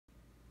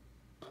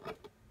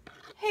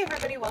Hey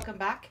everybody, welcome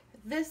back.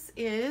 This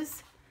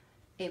is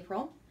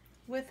April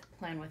with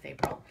Plan with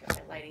April.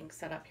 Got my lighting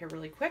set up here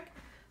really quick.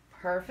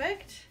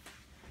 Perfect.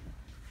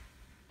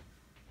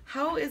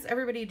 How is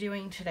everybody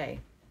doing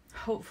today?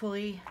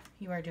 Hopefully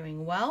you are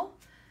doing well.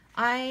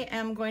 I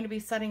am going to be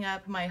setting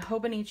up my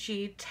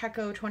Hobonichi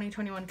Teco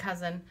 2021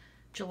 cousin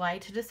July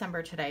to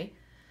December today.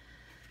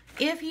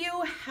 If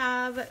you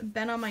have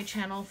been on my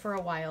channel for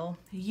a while,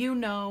 you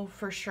know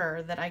for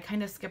sure that I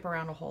kind of skip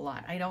around a whole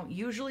lot. I don't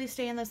usually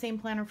stay in the same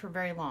planner for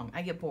very long.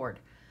 I get bored.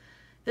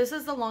 This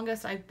is the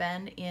longest I've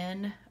been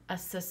in a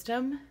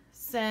system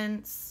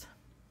since,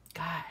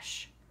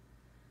 gosh,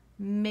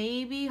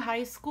 maybe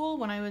high school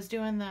when I was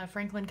doing the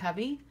Franklin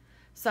Covey.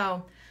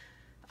 So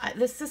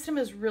this system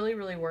has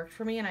really worked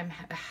for me, and I'm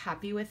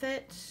happy with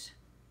it.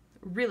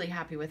 Really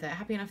happy with it.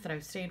 Happy enough that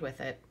I've stayed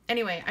with it.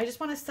 Anyway, I just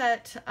want to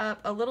set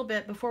up a little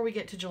bit before we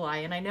get to July,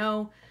 and I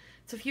know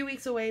it's a few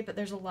weeks away, but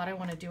there's a lot I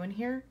want to do in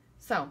here.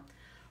 So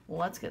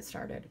let's get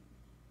started.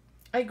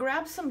 I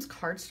grabbed some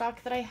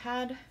cardstock that I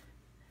had.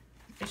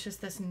 It's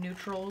just this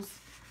neutrals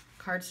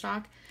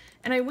cardstock,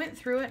 and I went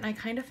through it and I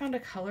kind of found a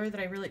color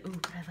that I really, ooh,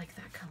 but I like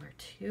that color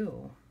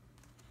too.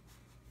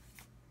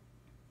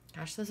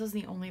 Gosh, this is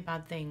the only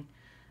bad thing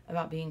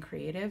about being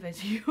creative,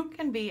 is you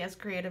can be as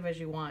creative as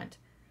you want.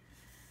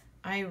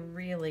 I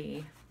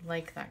really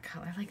like that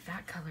color. I like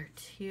that color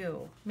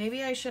too.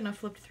 Maybe I shouldn't have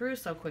flipped through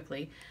so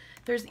quickly.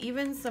 There's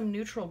even some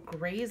neutral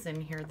grays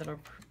in here that are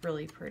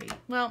really pretty.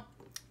 Well,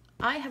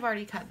 I have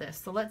already cut this,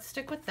 so let's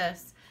stick with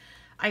this.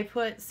 I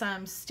put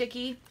some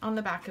sticky on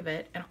the back of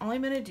it, and all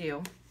I'm going to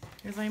do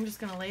is I'm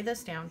just going to lay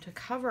this down to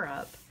cover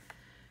up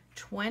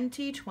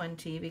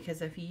 2020,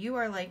 because if you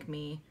are like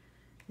me,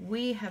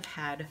 we have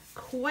had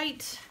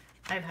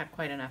I've had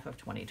quite enough of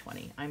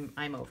 2020.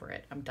 I'm over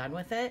it. I'm done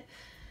with it.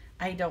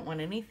 I don't want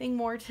anything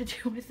more to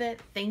do with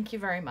it. Thank you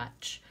very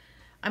much.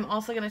 I'm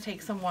also going to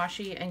take some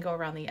washi and go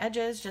around the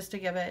edges just to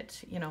give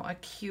it, you know, a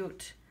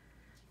cute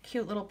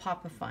little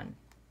pop of fun.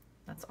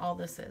 That's all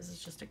this is.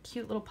 It's just a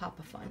cute little pop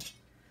of fun.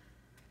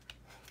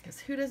 Because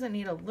who doesn't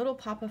need a little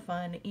pop of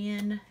fun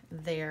in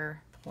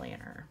their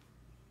planner?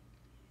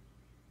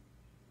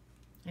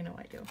 I know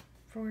I do,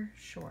 for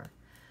sure.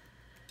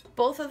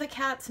 Both of the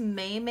cats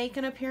may make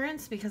an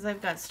appearance because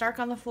I've got Stark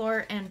on the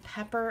floor and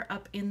Pepper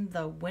up in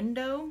the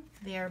window.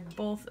 They are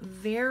both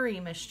very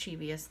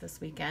mischievous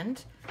this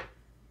weekend.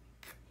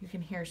 You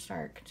can hear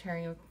Stark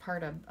tearing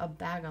apart a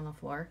bag on the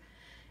floor.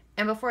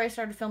 And before I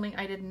started filming,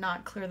 I did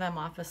not clear them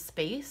off a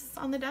space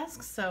on the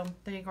desk, so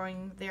they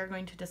are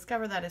going to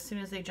discover that as soon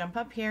as they jump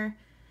up here,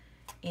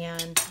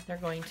 and they're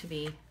going to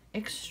be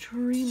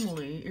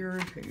extremely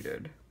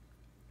irritated.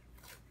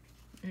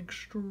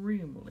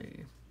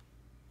 Extremely.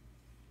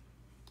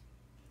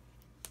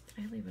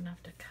 Did I leave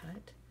enough to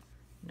cut?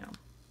 No.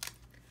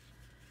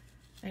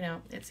 I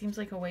know, it seems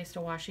like a waste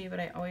of washi, but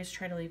I always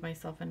try to leave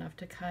myself enough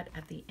to cut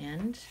at the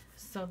end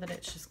so that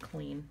it's just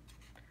clean.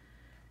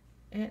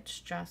 It's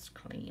just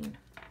clean.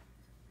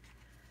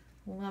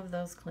 Love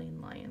those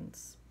clean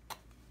lines.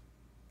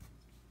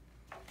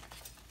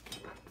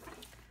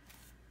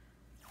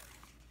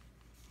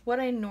 What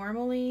I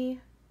normally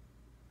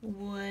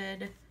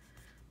would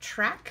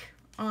track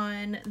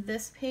on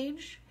this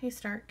page, hey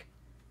Stark,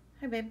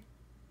 hi babe.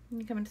 Can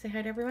you come and say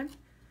hi to everyone?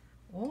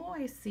 Oh,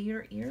 I see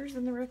your ears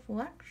in the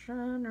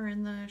reflection or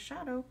in the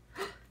shadow.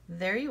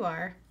 There you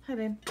are. Hi,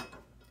 babe.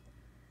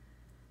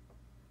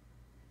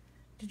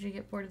 Did you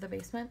get bored of the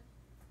basement?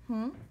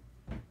 Did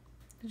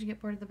you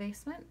get bored of the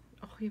basement?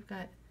 Oh, you've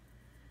got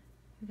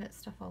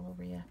stuff all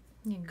over you.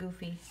 You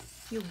goofy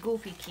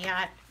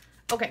cat.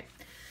 Okay.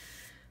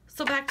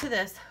 So back to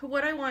this.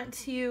 What I want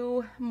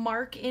to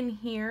mark in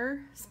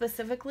here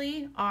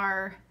specifically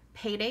are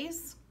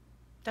paydays.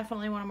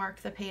 Definitely want to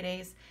mark the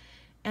paydays.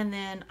 And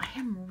then I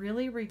am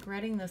really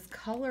regretting this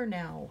color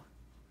now.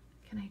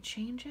 Can I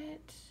change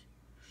it?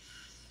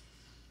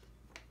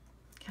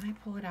 Can I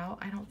pull it out?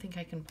 I don't think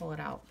I can pull it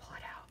out. Pull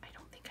it out. I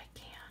don't think I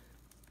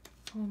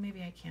can. Oh,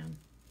 maybe I can.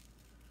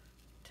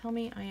 Tell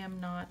me I am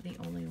not the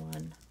only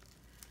one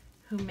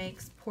who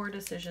makes poor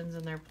decisions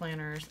in their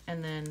planners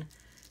and then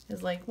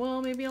is like,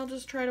 well, maybe I'll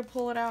just try to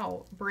pull it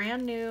out.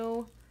 Brand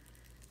new.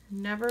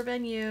 Never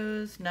been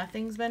used,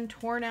 nothing's been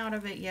torn out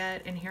of it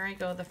yet, and here I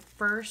go, the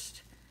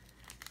first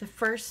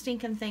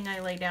stinking thing I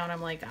lay down,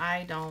 I'm like,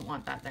 I don't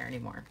want that there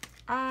anymore.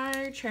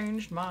 I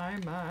changed my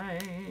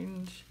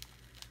mind.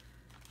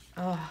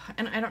 Oh,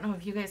 and I don't know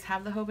if you guys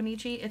have the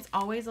Hobonichi. It's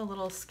always a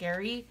little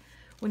scary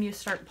when you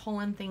start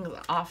pulling things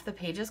off the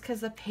pages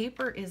because the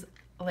paper is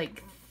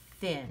like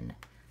thin,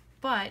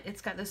 but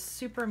it's got this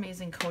super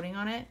amazing coating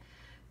on it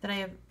that I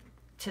have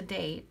to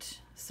date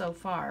so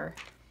far.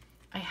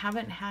 I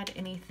haven't had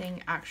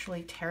anything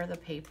actually tear the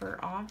paper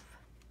off.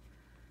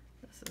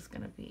 This is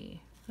gonna be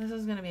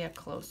a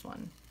close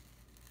one.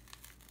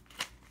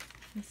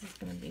 This is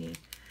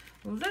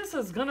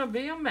gonna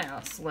be a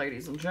mess,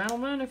 ladies and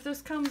gentlemen. If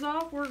this comes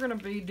off, we're gonna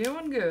be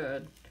doing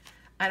good.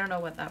 I don't know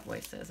what that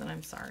voice is, and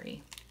I'm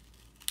sorry.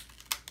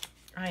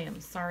 I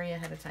am sorry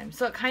ahead of time.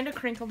 So it kind of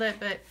crinkled it,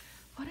 but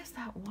what is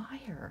that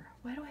wire?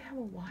 Why do I have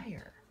a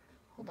wire?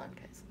 Hold on,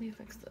 guys. Let me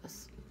fix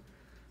this.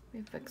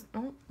 Let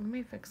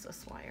me fix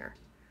this wire.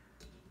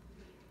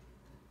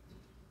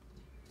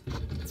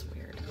 That's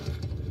weird.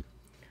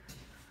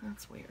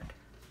 That's weird.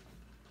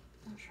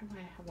 Not sure why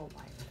I have a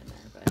wire in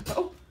there, but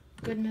oh,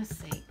 goodness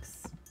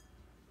sakes.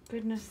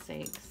 Goodness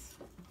sakes.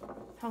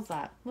 How's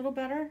that? A little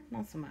better?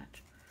 Not so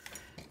much.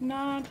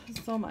 Not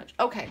so much.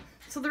 Okay,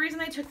 so the reason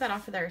I took that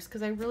off of there is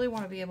because I really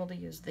want to be able to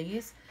use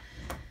these.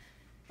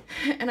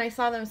 And I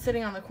saw them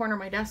sitting on the corner of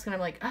my desk, and I'm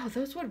like, oh,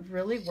 those would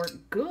really work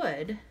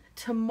good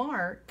to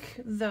mark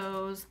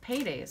those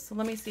paydays. So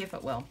let me see if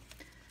it will.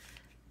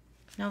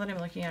 Now that I'm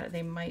looking at it,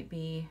 they might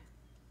be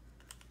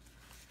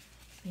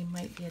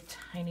a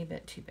tiny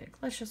bit too big.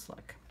 Let's just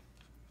look.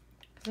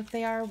 Because if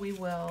they are, we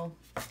will.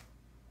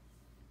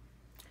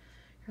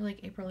 You're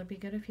like, April, it'd be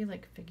good if you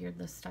like figured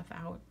this stuff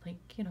out,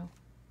 like, you know,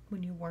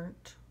 when you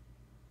weren't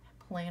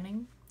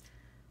planning.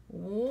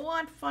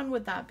 What fun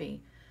would that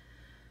be?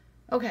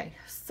 Okay,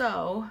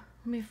 so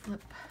let me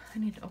flip. I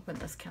need to open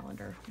this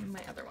calendar in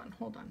my other one.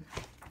 Hold on.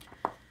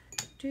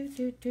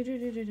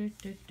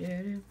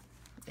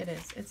 It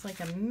is. It's like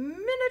a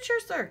miniature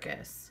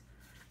circus.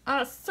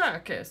 A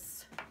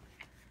circus.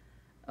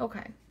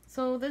 Okay,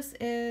 so this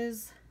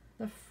is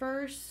the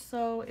first.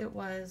 So it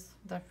was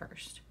the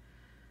first.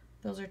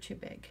 Those are too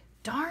big.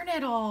 Darn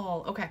it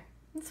all. Okay,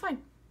 that's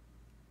fine.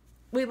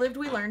 We lived,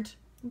 we learned.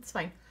 It's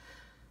fine.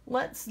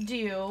 Let's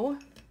do.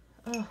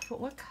 Oh, but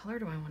what color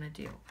do I want to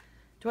do?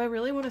 Do I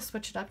really want to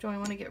switch it up? Do I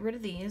want to get rid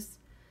of these?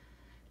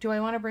 Do I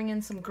want to bring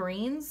in some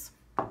greens?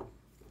 Do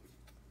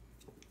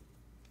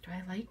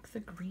I like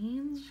the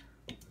greens?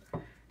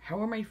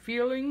 How am I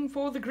feeling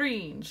for the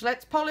greens?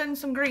 Let's pull in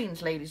some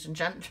greens, ladies and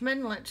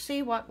gentlemen. Let's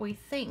see what we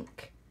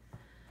think.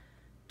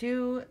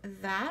 Do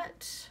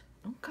that.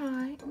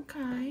 Okay,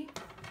 okay.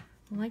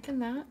 I'm liking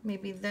that.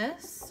 Maybe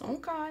this.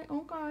 Okay,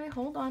 okay.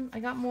 Hold on. I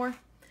got more.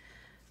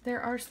 There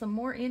are some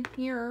more in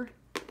here.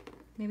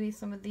 Maybe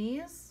some of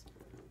these.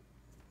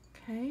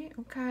 Okay,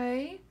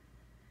 okay.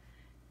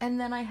 And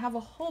then I have a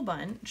whole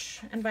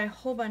bunch, and by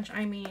whole bunch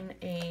I mean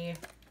a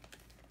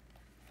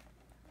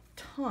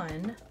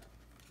ton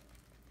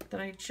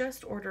that I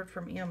just ordered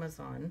from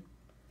Amazon.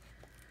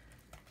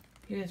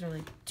 You guys are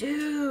like,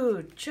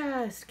 dude,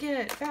 just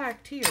get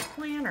back to your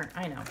planner.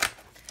 I know.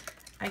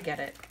 I get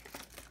it.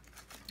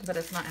 But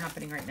it's not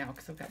happening right now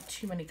because I've got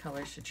too many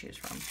colors to choose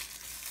from.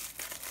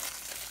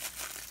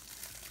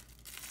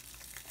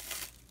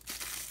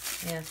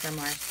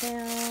 ASMR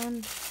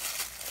sound.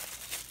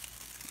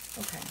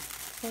 Okay,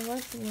 so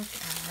let's look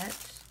at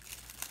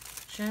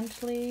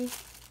gently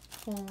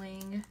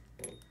pulling.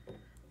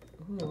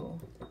 Ooh,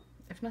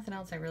 if nothing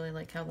else, I really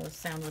like how those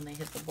sound when they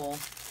hit the bowl.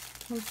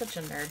 I'm such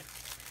a nerd.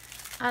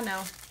 I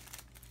know.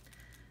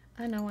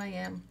 I know I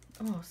am.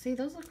 Oh, see,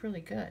 those look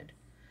really good.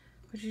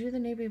 Would you do the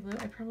navy blue?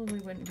 I probably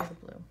wouldn't do the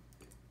blue.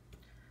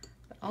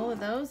 But all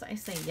of those, I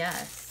say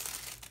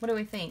yes. What do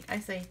we think? I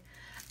say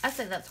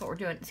that's what we're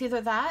doing. It's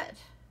either that.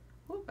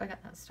 Whoop, I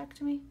got that stuck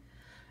to me.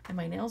 And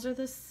my nails are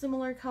this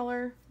similar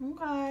color.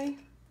 Okay.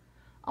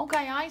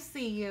 Okay, I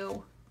see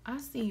you. I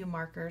see you,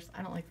 markers.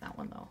 I don't like that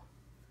one, though.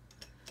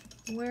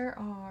 Where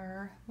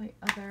are my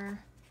other...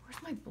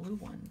 Where's my blue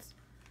ones?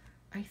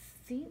 I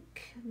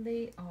think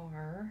they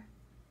are...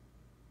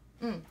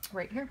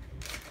 right here.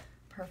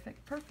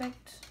 Perfect,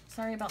 perfect.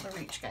 Sorry about the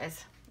reach,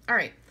 guys. All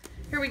right,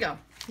 here we go.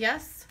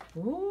 Yes.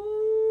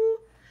 Ooh.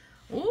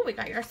 Ooh, we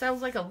got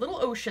ourselves like a little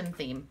ocean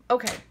theme.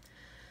 Okay.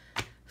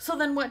 So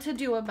then what to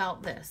do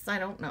about this? I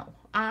don't know.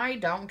 I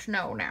don't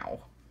know now.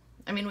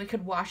 I mean, we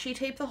could washi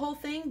tape the whole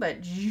thing,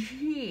 but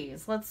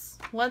geez, let's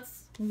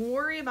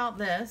worry about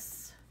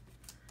this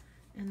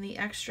and the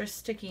extra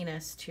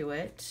stickiness to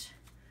it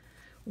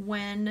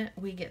when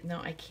we get, no,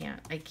 I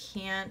can't take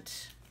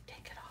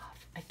it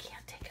off. I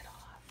can't take it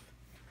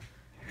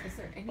off. Is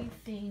there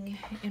anything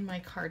in my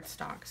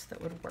cardstocks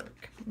that would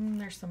work?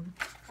 There's some,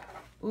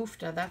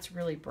 oofta, that's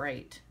really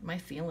bright. Am I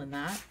feeling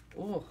that?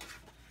 Oh.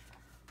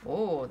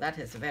 Oh, that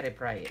is very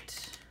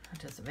bright.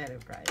 That is very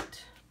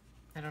bright.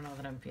 I don't know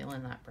that I'm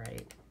feeling that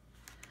bright.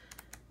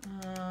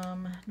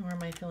 Nor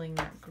am I feeling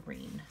that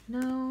green.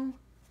 No.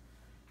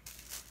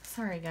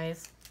 Sorry,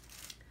 guys.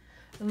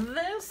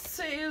 This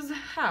is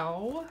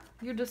how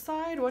you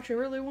decide what you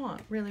really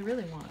want. Really,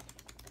 really want.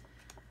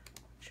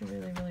 What you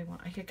really, really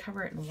want. I could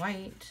cover it in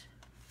white.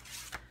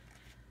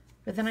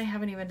 But then I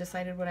haven't even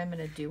decided what I'm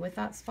going to do with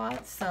that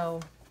spot. So,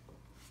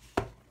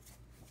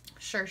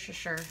 sure,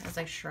 as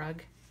I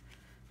shrug.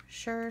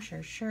 Sure,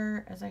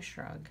 as I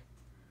shrug.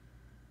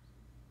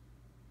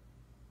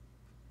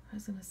 I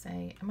was gonna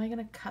say, am I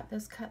gonna cut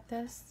this?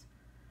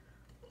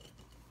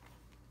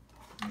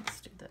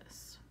 Let's do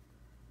this.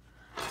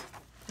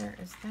 There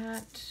is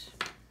that.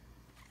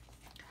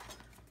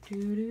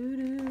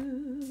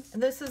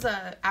 This is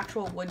a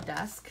actual wood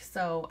desk,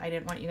 so I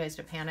didn't want you guys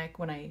to panic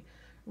when I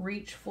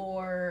reach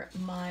for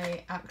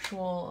my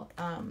actual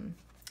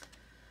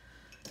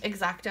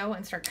X-Acto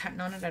and start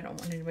cutting on it. I don't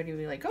want anybody to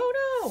be like,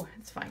 oh no,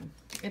 it's fine.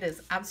 It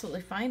is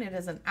absolutely fine. It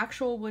is an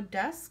actual wood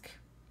desk.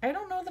 I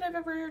don't know that I've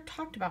ever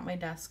talked about my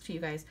desk to you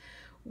guys.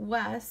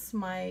 Wes,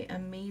 my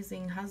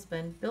amazing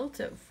husband, built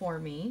it for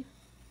me.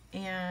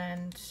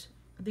 And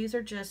these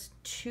are just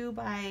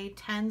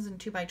 2x10s and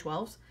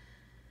 2x12s.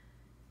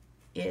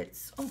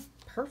 It's, oh,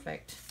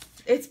 perfect.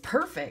 It's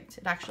perfect.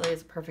 It actually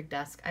is a perfect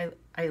desk.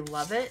 I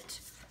love it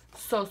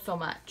so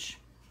much.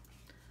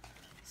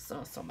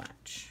 So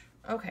much.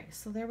 Okay,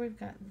 so there we've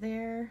got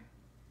there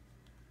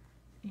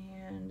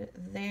and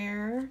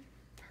there.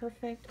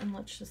 Perfect. And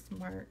let's just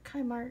mark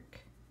it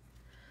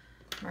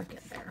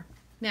there.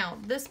 Now,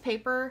 this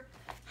paper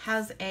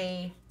has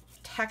a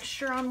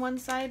texture on one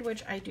side,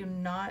 which I do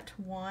not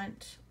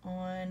want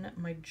on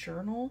my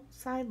journal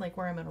side, like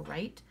where I'm going to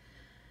write.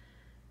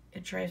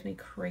 It drives me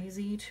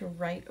crazy to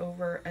write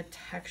over a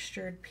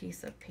textured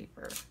piece of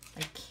paper.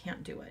 I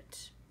can't do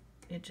it.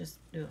 It just,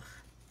 ugh,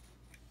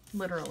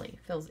 literally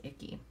feels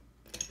icky.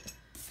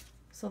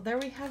 So there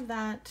we have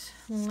that.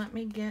 Let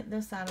me get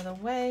this out of the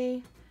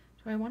way.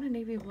 Do I want a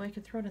navy blue? I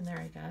could throw it in there,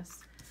 I guess.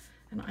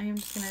 And I am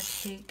just going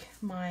to take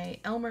my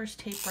Elmer's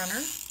tape runner.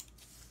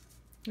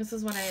 This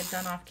is what I had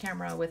done off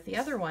camera with the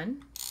other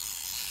one.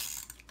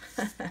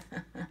 But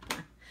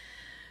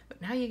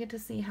now you get to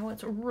see how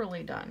it's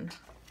really done.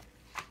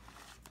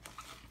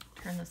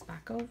 Turn this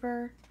back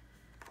over.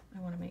 I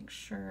want to make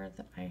sure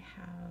that I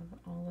have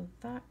all of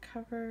that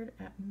covered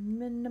at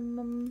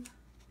minimum.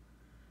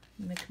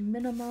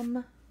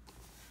 McMinimum.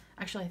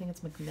 Actually, I think it's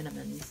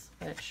McMinimums,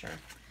 but sure.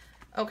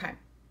 Okay.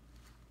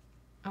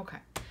 Okay.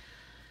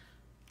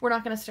 We're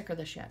not going to sticker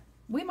this yet.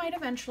 We might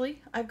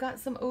eventually. I've got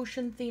some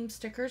ocean themed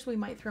stickers we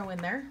might throw in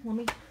there. Let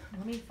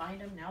me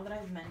find them now that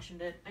I've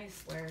mentioned it. I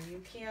swear,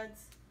 you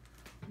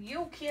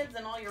kids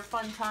and all your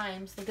fun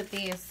times. Look at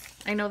these.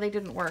 I know they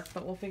didn't work,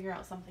 but we'll figure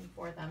out something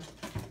for them.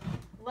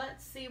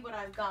 Let's see what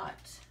I've got.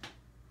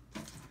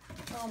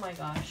 Oh my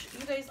gosh.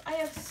 You guys, I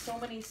have so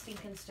many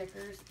stinking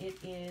stickers. It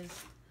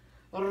is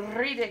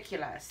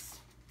ridiculous.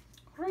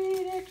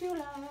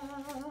 Ridiculous.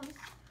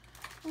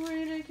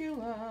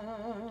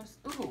 Ridiculous.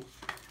 Ooh,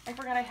 I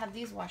forgot I had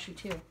these washi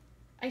too.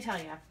 I tell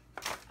ya,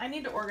 I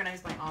need to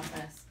organize my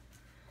office.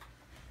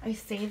 I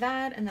say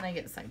that and then I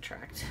get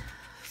sidetracked.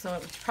 So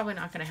it's probably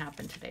not going to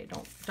happen today.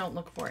 Don't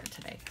look for it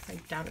today because I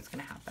doubt it's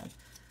going to happen.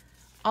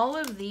 All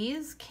of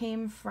these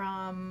came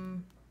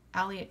from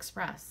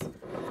AliExpress.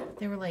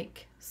 They were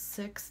like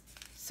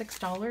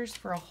 $6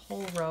 for a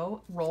whole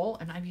roll,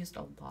 and I've used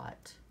a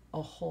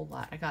whole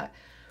lot. I got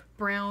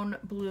brown,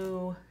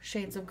 blue,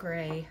 shades of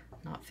gray,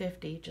 not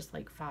 50, just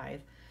like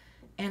 5.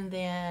 And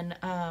then,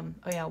 oh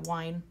yeah,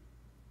 wine,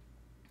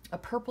 a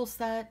purple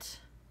set.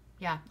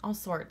 Yeah, all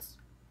sorts.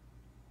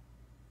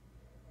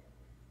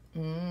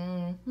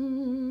 That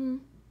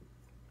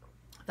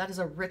is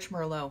a rich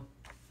Merlot.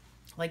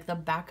 Like the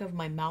back of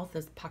my mouth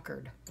is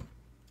puckered.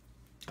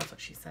 That's what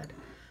she said.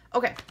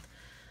 Okay,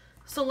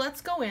 so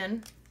let's go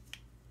in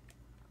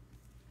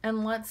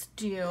and let's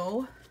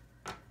do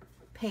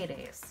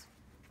paydays.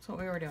 That's what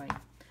we were doing.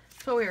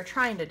 That's what we were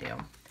trying to do.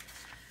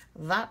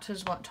 That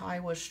is what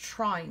I was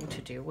trying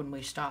to do when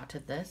we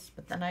started this,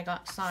 but then I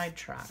got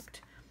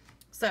sidetracked.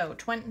 So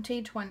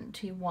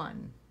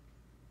 2021.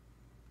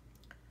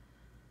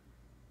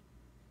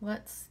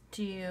 Let's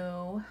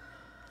do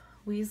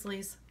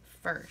Weasley's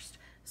first.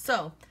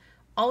 So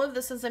all of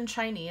this is in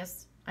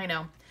Chinese. I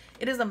know.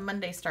 It is a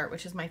Monday start,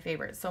 which is my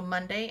favorite. So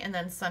Monday and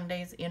then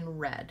Sundays in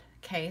red.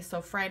 Okay,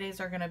 so Fridays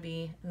are going to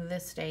be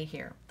this day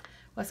here.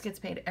 Wes gets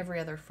paid every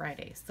other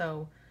Friday.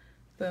 So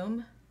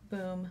boom,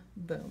 boom,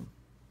 boom.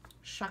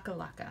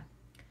 Shakalaka.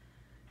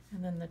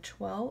 And then the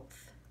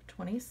 12th,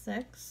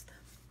 26th.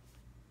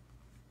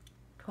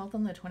 12th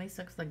and the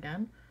 26th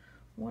again.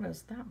 What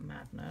is that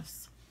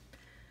madness?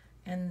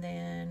 And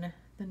then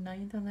the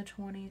 9th and the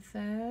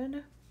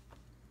 23rd.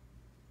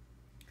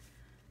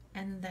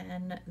 And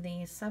then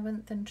the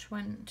 7th and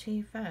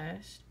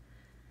 21st.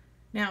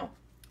 Now,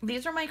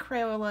 these are my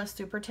Crayola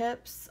super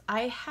tips.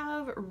 I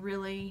have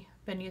really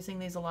been using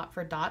these a lot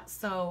for dots,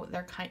 so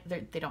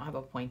they don't have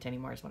a point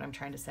anymore is what I'm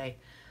trying to say.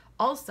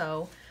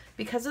 Also,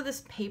 because of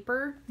this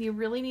paper, you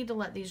really need to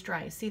let these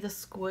dry. See the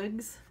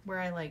squigs where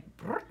I like,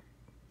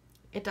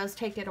 it does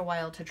take it a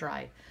while to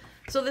dry.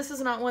 So this is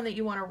not one that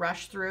you want to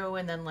rush through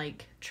and then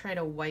like try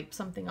to wipe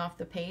something off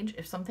the page.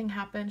 If something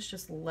happens,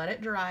 just let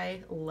it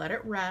dry, let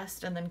it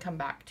rest, and then come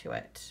back to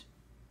it.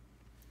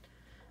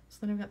 So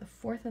then I've got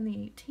the 4th and the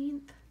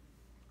 18th.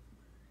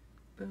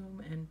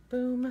 Boom and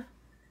boom.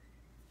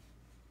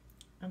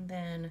 And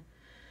then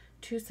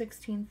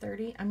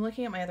 2/16/30. I'm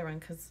looking at my other one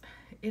because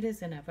it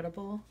is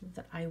inevitable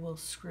that I will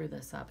screw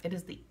this up. It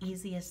is the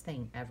easiest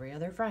thing every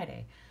other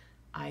Friday.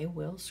 I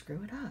will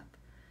screw it up.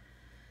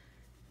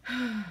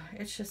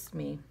 It's just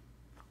me.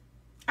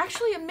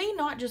 Actually, it may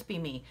not just be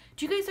me.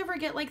 Do you guys ever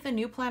get like the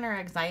new planner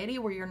anxiety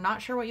where you're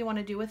not sure what you want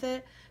to do with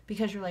it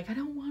because you're like, I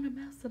don't want to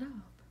mess it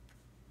up.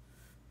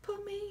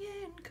 Put me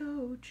in,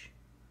 coach.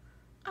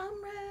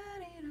 I'm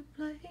ready to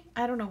play.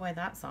 I don't know why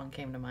that song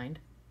came to mind.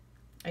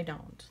 I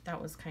don't. That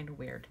was kind of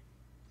weird.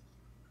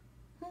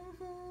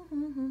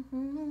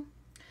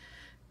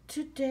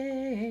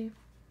 Today.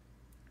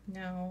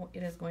 No,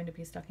 it is going to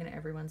be stuck in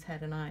everyone's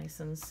head and I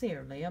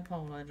sincerely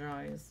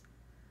apologize.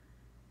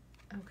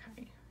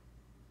 Okay.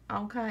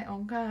 Okay,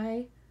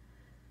 okay.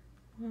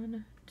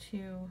 1,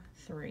 2,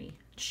 3.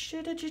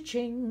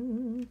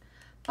 Ching.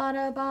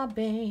 Bada ba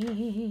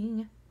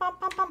bing. Bum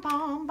bum bum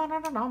bum ba da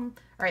da dum.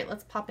 All right,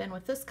 let's pop in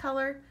with this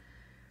color.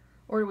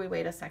 Or do we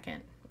wait a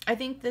second? I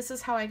think this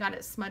is how I got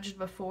it smudged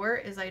before,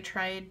 is I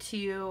tried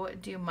to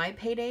do my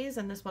paydays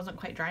and this wasn't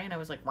quite dry and I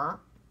was like, Wah.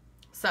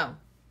 So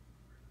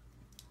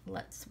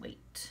let's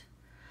wait.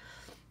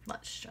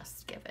 Let's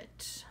just give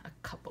it a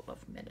couple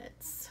of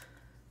minutes.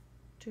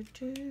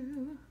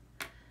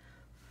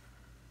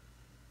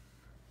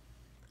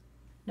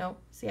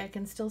 Nope. See, I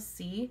can still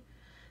see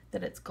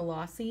that it's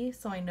glossy,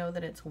 so I know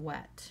that it's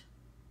wet.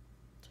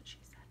 That's what she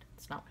said.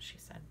 It's not what she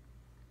said.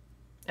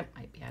 It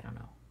might be. I don't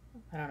know.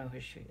 I don't know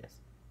who she is.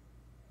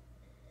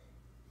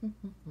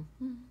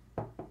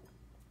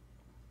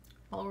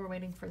 While we're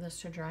waiting for this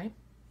to dry,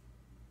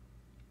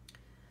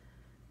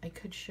 I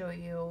could show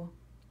you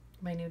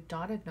my new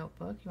dotted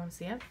notebook. You want to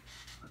see it?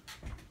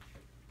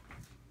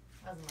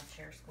 As my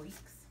chair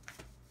squeaks.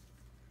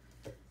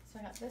 So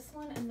I got this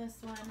one and this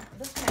one.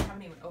 This one I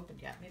haven't even opened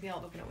yet. Maybe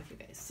I'll open it with you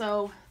guys.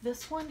 So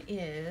this one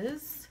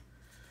is,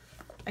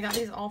 I got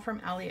these all from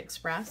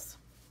AliExpress.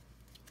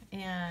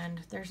 And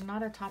there's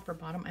not a top or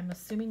bottom. I'm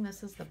assuming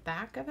this is the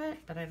back of it,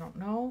 but I don't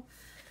know.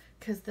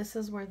 Because this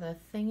is where the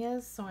thing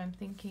is. So I'm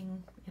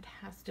thinking it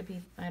has to be,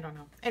 I don't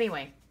know.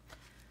 Anyway,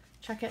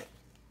 check it.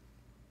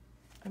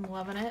 I'm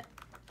loving it.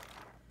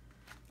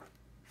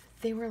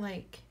 They were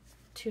like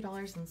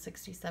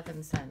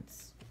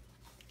 $2.67.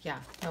 Yeah,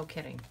 no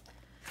kidding.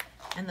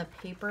 And the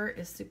paper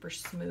is super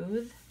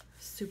smooth.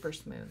 Super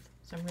smooth.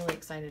 So I'm really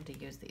excited to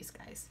use these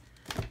guys.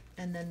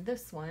 And then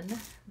this one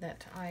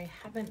that I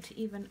haven't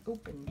even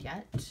opened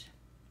yet.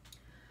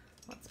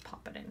 Let's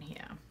pop it in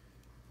here.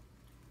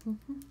 Dun,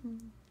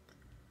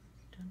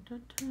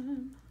 dun,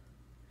 dun.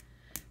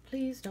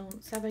 Please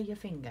don't sever your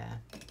finger.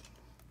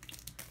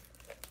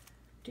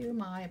 Do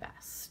my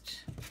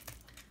best.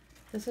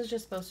 This is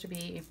just supposed to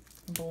be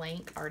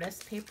blank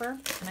artist paper.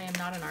 And I am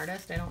not an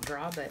artist. I don't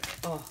draw, but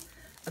oh,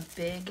 a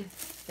big,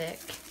 thick,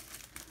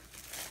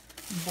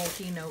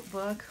 bulky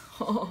notebook.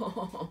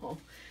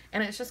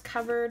 And it's just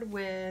covered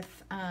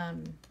with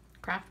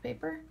craft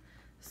paper.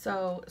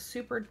 So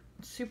super,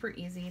 super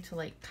easy to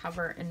like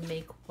cover and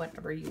make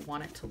whatever you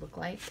want it to look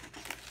like.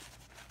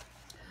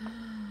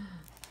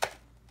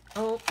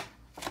 Oh,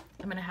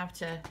 I'm gonna have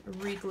to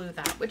re-glue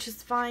that, which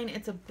is fine.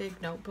 It's a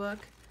big notebook.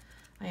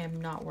 I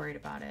am not worried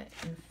about it.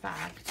 In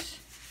fact,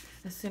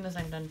 as soon as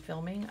I'm done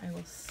filming, I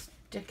will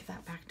stick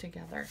that back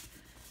together.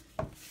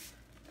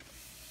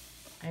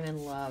 I'm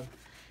in love.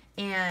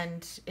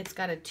 And it's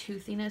got a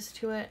toothiness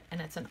to it,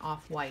 and it's an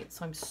off-white,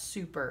 so I'm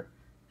super,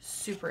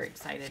 super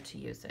excited to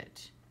use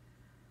it.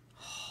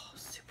 Oh,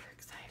 super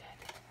excited.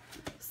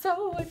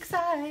 So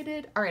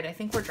excited. All right, I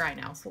think we're dry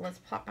now, so let's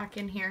pop back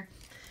in here.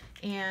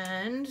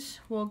 And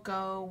we'll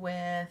go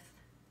with,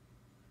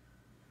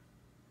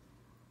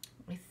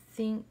 I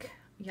think,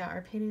 yeah,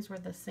 our paydays were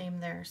the same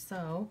there.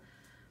 So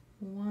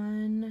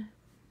 1,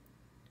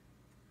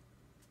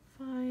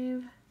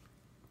 5,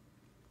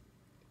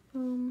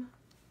 boom,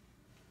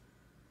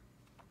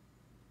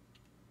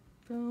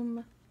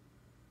 boom,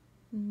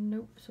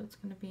 nope, so it's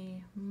going to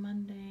be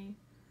Monday,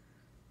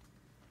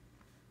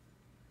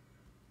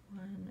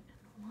 1 and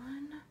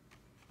 1.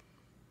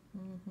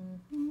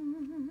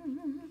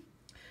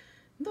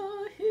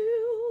 The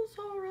hills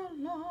are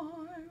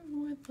alive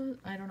with the...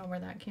 I don't know where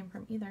that came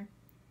from either.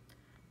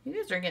 You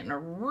guys are getting a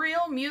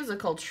real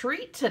musical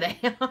treat today,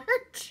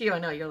 aren't you? I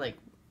know, you're like,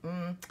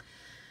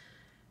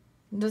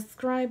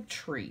 describe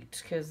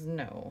treat, because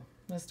no,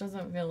 this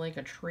doesn't feel like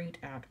a treat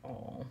at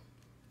all.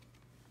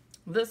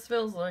 This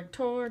feels like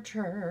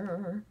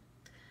torture.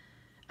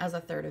 As a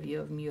third of you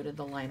have muted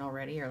the line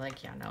already, you're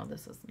like, yeah, no,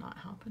 this is not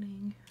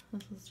happening.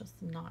 This is just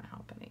not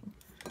happening.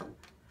 I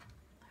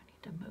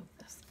need to move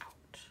this out.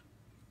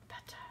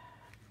 Better.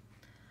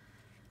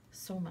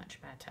 So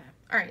much better.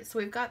 All right, so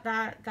we've got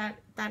that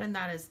and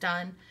that is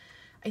done.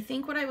 I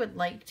think what I would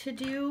like to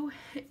do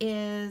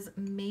is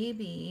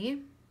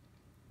maybe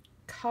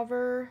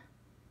cover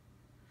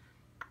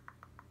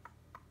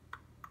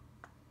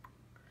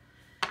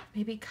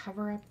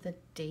up the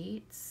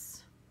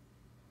dates.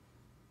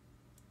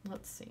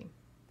 Let's see.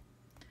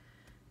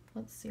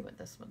 Let's see what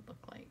this would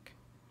look like.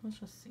 Let's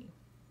just see.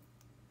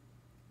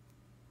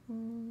 If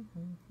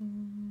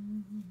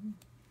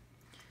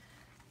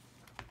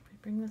we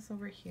bring this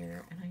over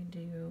here and I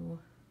do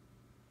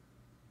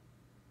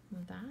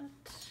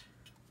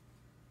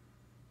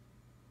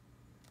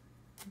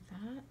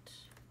that,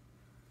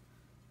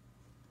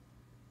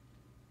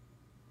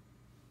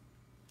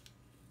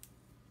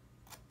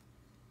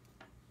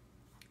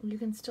 you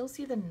can still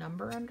see the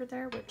number under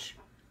there, which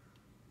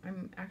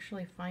I'm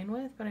actually fine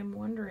with, but I'm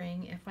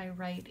wondering if I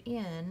write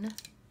in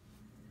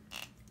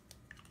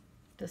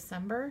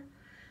December,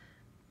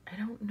 I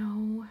don't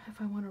know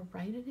if I want to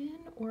write it in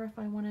or if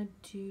I want to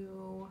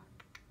do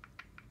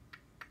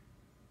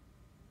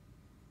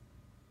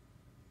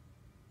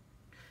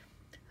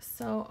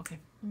so. Okay,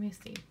 let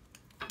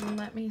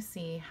me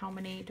see how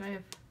many do I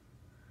have.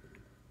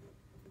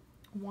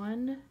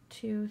 1,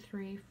 2,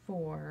 3,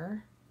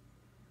 4,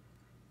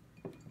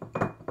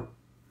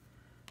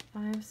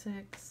 5,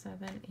 6,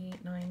 7,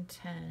 8, 9,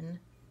 10.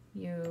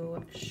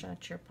 You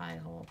shut your pie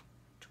hole.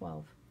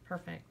 12.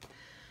 Perfect.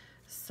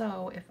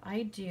 So if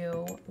I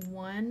do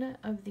one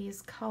of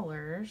these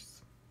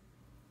colors,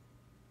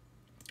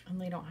 and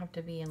they don't have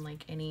to be in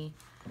like any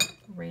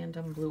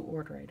random blue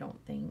order, I don't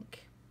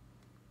think.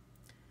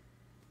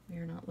 We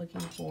are not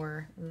looking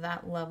for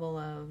that level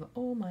of,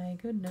 oh my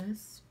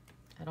goodness,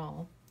 at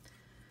all.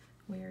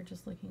 We are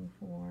just looking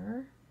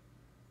for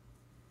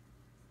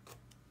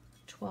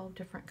 12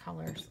 different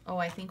colors. Oh,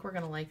 I think we're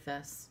going to like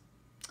this.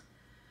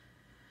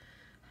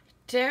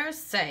 Dare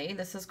say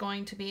this is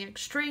going to be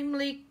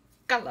extremely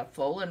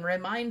colorful and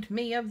remind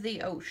me of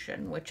the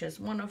ocean, which is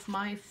one of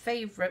my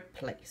favorite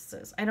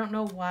places. I don't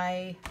know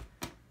why.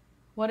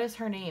 What is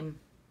her name?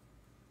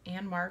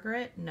 Anne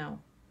Margaret? No.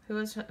 Who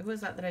is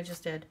that I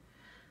just did?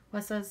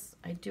 What says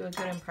I do a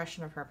good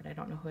impression of her, but I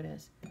don't know who it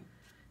is.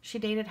 She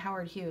dated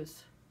Howard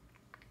Hughes.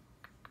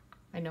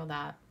 I know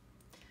that.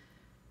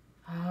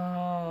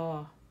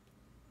 Oh.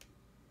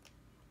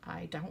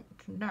 I don't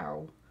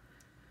know.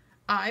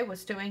 I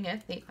was doing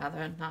it the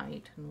other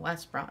night, and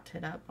Wes brought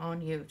it up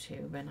on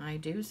YouTube, and I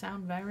do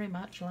sound very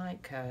much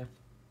like her.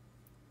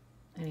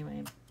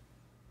 Anyway.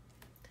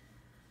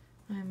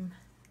 I'm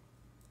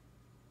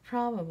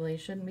probably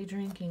shouldn't be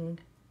drinking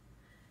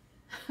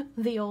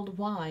the old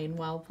wine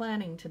while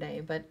planning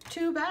today, but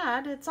too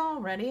bad it's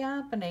already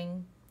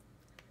happening.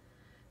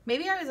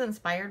 Maybe I was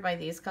inspired by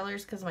these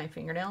colors because of my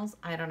fingernails.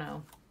 I don't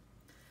know.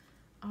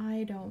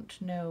 I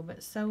don't know,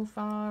 but so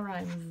far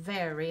I'm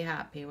very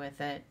happy with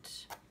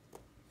it.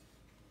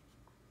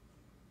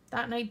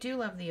 That, and I do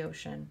love the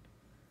ocean.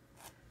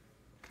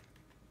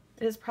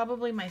 It is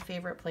probably my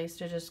favorite place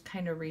to just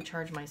kind of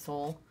recharge my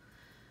soul.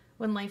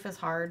 When life is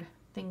hard,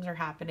 things are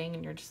happening,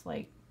 and you're just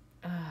like,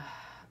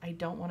 I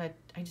don't want to,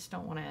 I just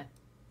don't want to,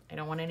 I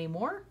don't want any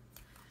more.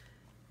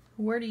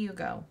 Where do you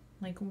go?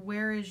 Like,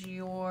 where is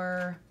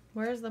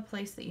the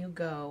place that you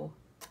go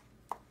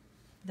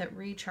that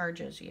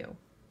recharges you?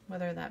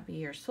 Whether that be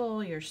your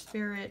soul, your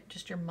spirit,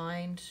 just your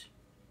mind.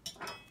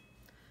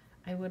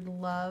 I would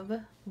love,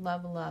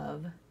 love,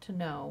 love to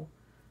know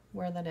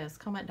where that is.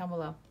 Comment down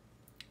below.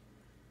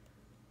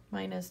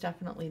 Mine is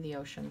definitely the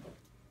ocean.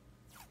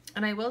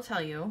 And I will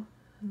tell you,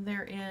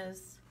 there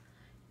is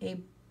a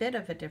bit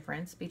of a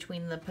difference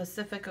between the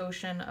Pacific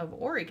Ocean of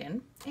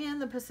Oregon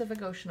and the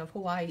Pacific Ocean of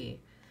Hawaii.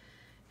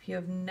 If you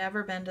have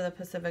never been to the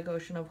Pacific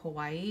Ocean of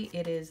Hawaii,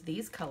 it is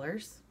these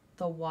colors.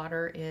 The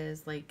water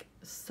is like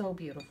so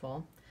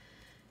beautiful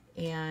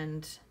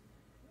and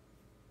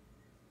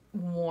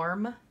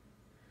warm.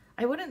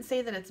 I wouldn't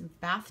say that it's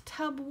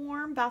bathtub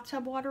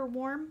water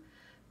warm,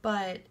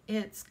 but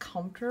it's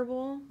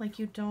comfortable. Like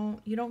you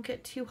don't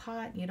get too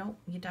hot.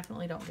 You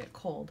definitely don't get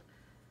cold.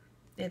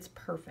 It's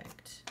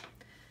perfect.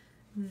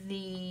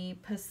 The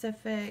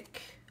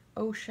Pacific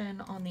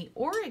Ocean on the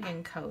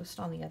Oregon coast,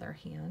 on the other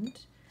hand,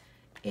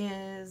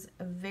 is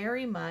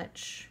very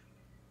much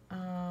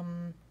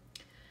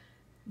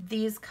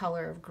these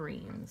color of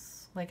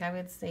greens. Like I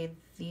would say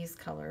these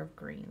color of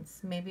greens,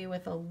 maybe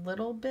with a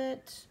little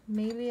bit,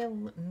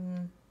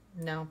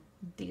 no,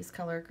 these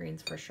color of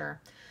greens for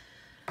sure.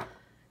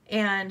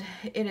 And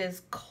it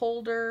is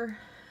colder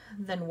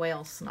than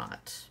whale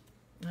snot.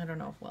 I don't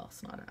know if whale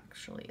snot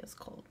actually is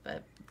cold,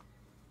 but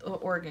the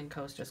Oregon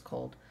coast is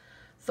cold.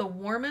 The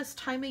warmest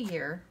time of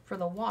year for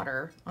the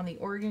water on the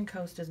Oregon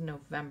coast is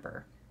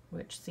November,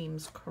 which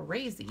seems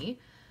crazy,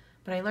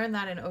 but I learned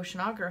that in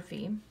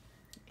oceanography,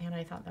 and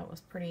I thought that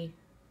was pretty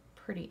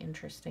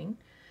interesting,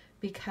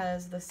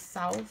 because the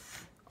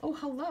South, oh,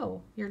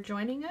 hello, you're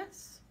joining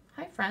us?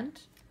 Hi, friend.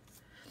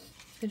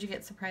 Did you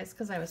get surprised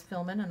because I was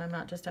filming and I'm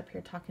not just up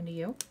here talking to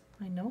you?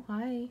 I know,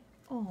 hi.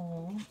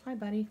 Oh, hi,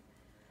 buddy.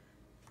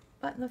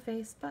 Butt in the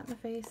face, butt in the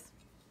face.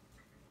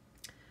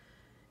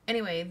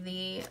 Anyway,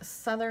 the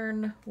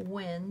southern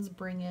winds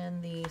bring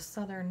in the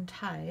southern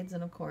tides,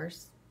 and of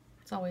course,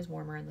 it's always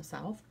warmer in the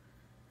south.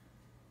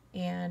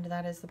 And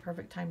that is the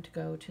perfect time to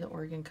go to the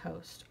Oregon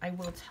coast. I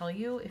will tell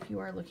you, if you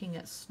are looking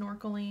at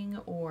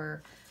snorkeling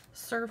or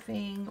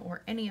surfing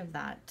or any of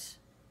that,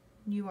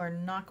 you are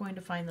not going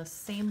to find the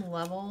same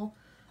level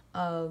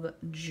of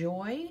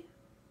joy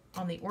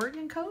on the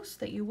Oregon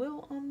coast that you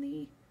will on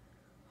the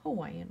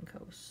Hawaiian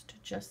coast.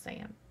 Just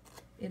saying.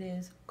 It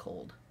is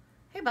cold.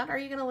 Hey, bud, are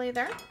you going to lay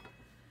there?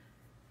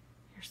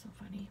 You're so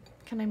funny.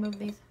 Can I move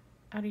these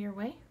out of your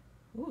way?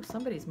 Ooh,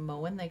 somebody's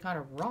mowing. They got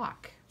a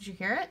rock. Did you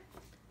hear it?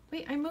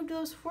 Wait, I moved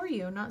those for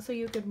you, not so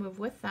you could move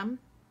with them.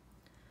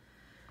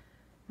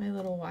 My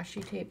little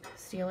washi tape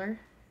stealer.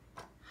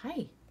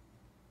 Hi.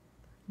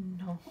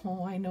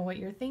 No, I know what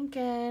you're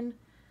thinking.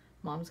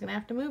 Mom's gonna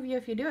have to move you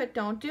if you do it.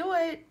 Don't do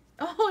it.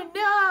 Oh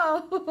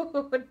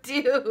no,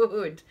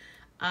 dude.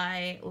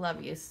 I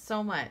love you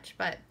so much,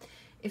 but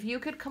if you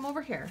could come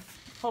over here.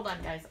 Hold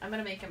on, guys. I'm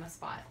gonna make him a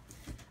spot.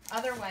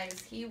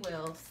 Otherwise, he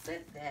will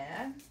sit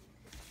there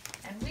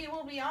and we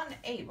will be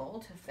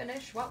unable to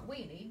finish what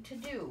we need to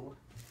do.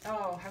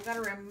 Oh, I've got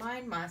to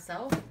remind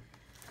myself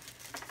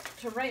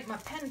to write my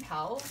pen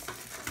pals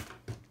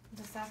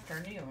this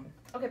afternoon.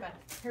 Okay, bud,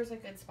 here's a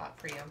good spot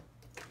for you.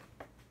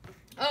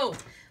 Oh,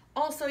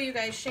 also, you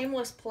guys,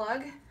 shameless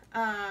plug,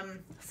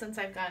 since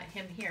I've got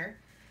him here,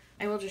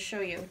 I will just show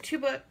you 2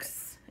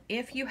 books.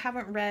 If you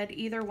haven't read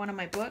either one of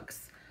my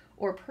books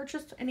or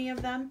purchased any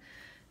of them,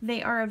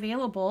 they are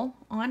available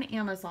on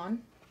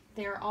Amazon.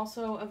 They are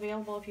also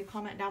available if you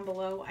comment down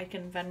below. I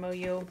can Venmo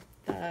you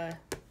the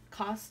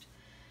cost.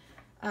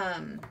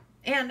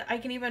 And I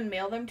can even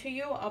mail them to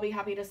you. I'll be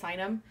happy to sign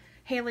them.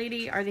 Hey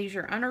lady, are these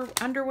your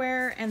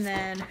underwear? And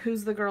then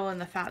who's the girl in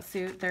the fat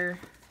suit?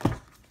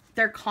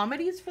 They're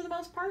comedies for the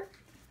most part.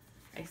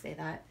 I say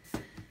that.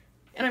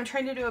 And I'm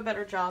trying to do a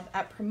better job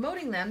at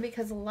promoting them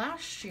because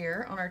last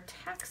year on our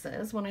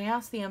taxes, when I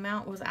asked the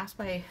amount, was asked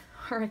by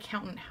our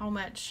accountant how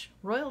much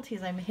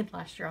royalties I made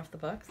last year off the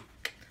books.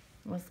 It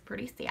was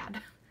pretty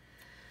sad.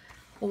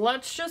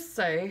 Let's just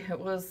say it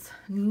was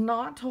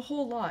not a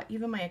whole lot.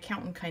 Even my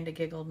accountant kind of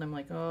giggled, and I'm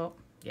like, oh,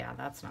 yeah,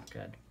 that's not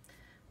good.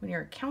 When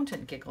your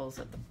accountant giggles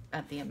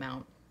at the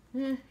amount,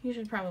 you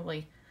should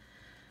probably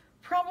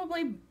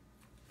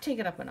take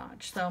it up a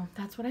notch. So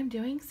that's what I'm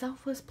doing.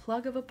 Selfless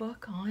plug of a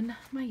book on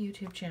my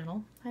YouTube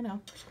channel. I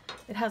know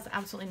it has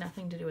absolutely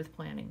nothing to do with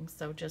planning,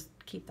 so just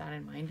keep that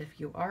in mind if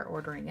you are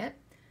ordering it.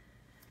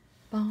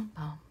 Bum,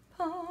 bum,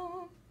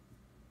 bum.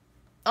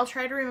 I'll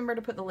try to remember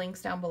to put the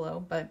links down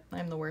below, but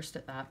I'm the worst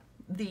at that.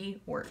 The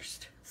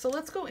worst. So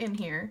let's go in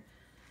here.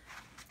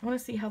 I want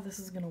to see how this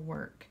is going to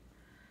work.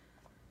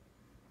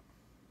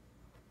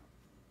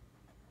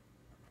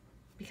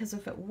 Because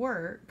if it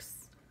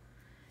works,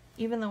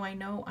 even though I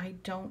know I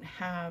don't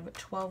have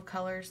 12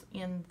 colors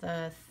in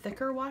the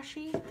thicker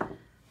washi,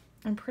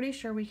 I'm pretty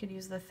sure we could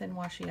use the thin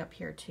washi up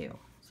here too.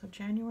 So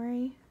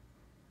January.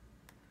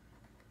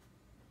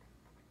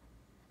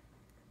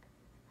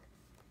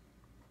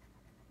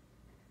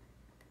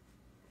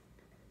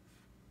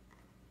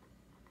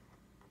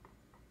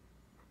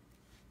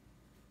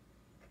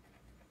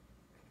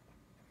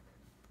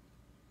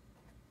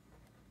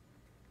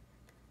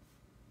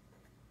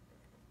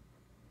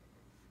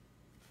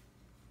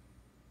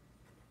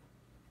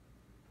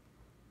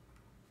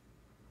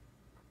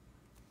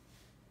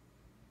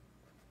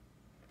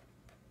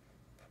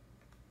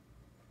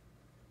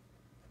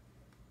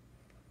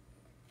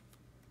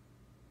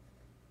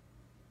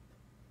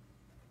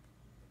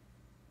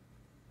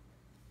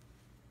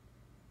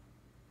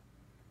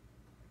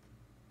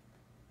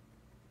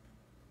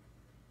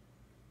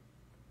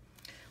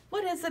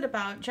 What is it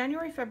about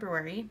January,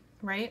 February,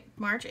 right?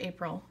 March,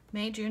 April,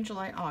 May, June,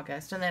 July,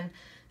 August, and then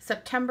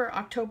September,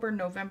 October,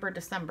 November,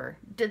 December.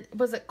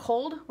 Was it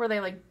cold? Were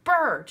they like,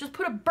 burr, just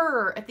put a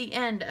burr at the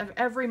end of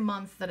every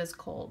month that is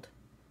cold?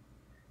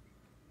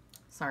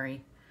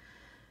 Sorry.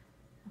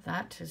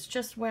 That is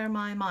just where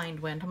my mind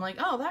went. I'm like,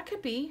 oh, that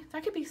could be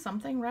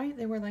something, right?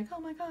 They were like,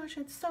 oh my gosh,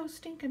 it's so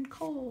stinking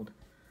cold.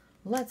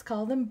 Let's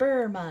call them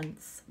burr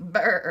months.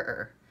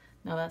 Burr.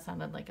 No, that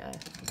sounded like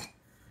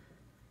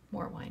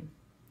more wine.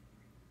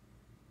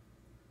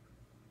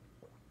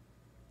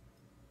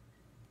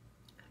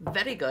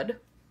 Very good.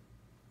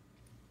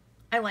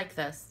 I like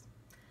this.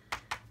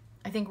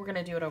 I think we're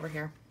gonna do it over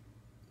here.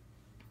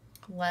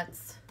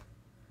 Let's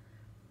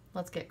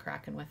get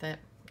cracking with it.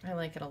 I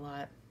like it a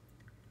lot.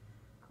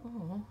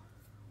 Oh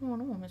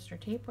no, Mr.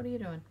 Tape, what are you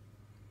doing?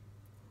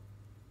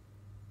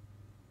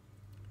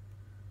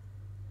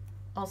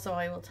 Also,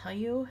 I will tell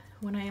you,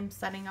 when I am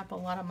setting up a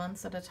lot of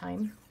months at a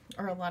time,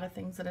 or a lot of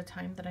things at a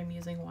time that I'm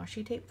using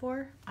washi tape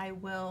for, I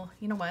will,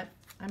 you know what?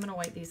 I'm gonna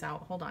wipe these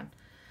out. Hold on.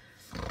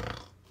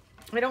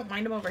 I don't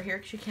mind them over here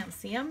because you can't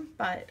see them,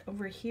 but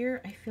over here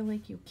I feel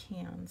like you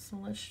can. So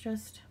let's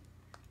just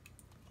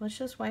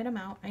white them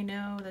out. I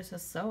know this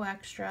is so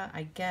extra.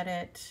 I get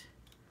it.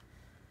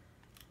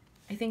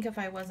 I think if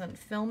I wasn't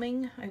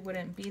filming, I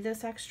wouldn't be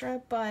this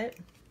extra, but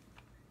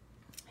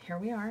here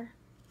we are.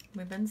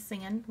 We've been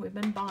singing, we've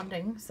been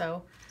bonding,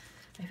 so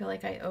I feel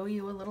like I owe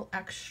you a little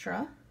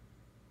extra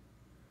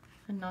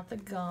and not the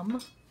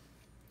gum.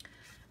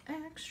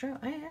 Extra,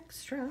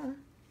 extra.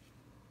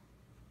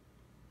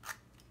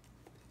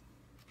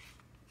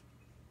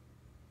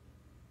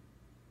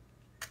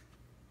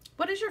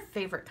 What is your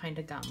favorite kind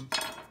of gum?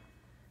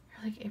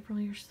 You're like, April,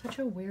 you're such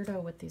a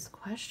weirdo with these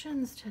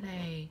questions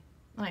today.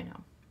 I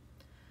know.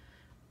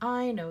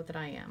 I know that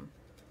I am.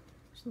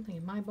 There's something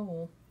in my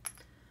bowl.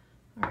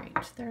 All right,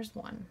 there's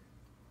one.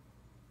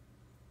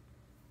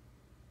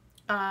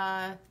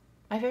 My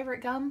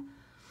favorite gum?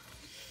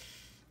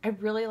 I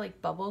really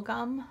like bubble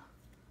gum.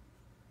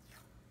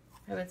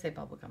 I would say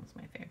bubble gum is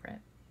my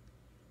favorite.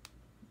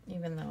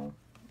 Even though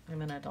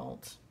I'm an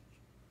adult.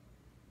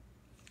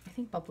 I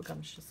think bubble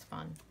gum is just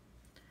fun.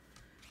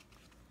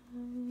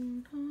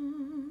 You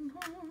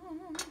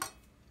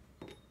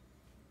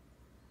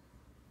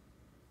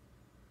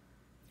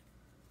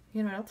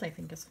know what else I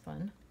think is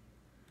fun?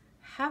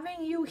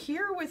 Having you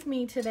here with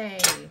me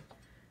today.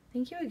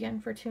 Thank you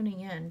again for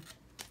tuning in.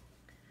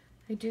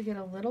 I do get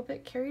a little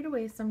bit carried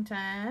away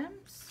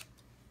sometimes.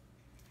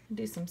 I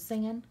do some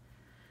singing.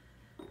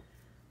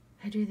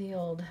 I do the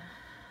old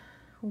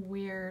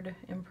weird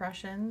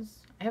impressions.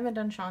 I haven't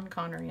done Sean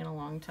Connery in a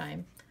long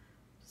time.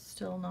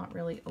 Still not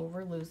really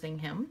over losing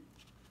him.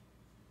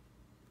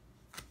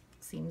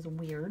 Seems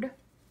weird.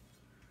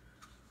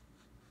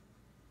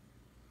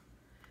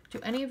 Do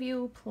any of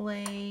you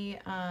play,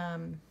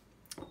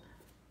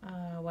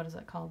 what is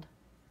it called?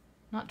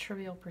 Not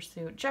Trivial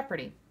Pursuit,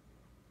 Jeopardy.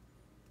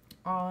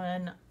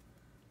 I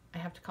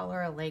have to call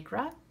her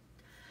Allegra,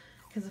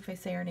 because if I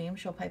say her name,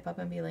 she'll pipe up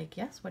and be like,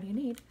 yes, what do you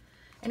need?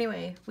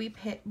 Anyway, we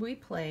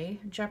play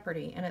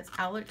Jeopardy, and it's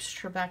Alex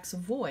Trebek's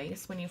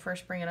voice when you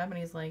first bring it up, and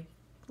he's like,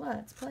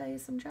 let's play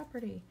some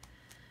Jeopardy.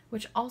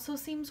 Which also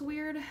seems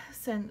weird,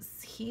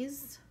 since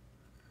he's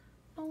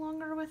no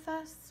longer with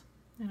us.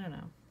 I don't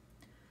know.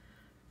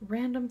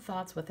 Random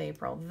Thoughts with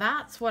April.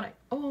 That's what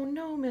oh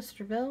no,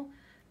 Mr. Bill.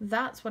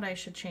 That's what I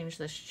should change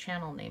this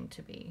channel name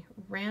to be.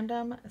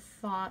 Random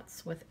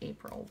Thoughts with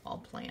April while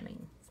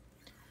planning.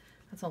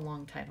 That's a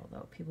long title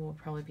though. People will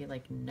probably be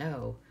like,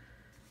 no,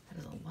 that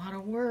is a lot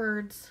of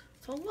words.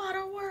 It's a lot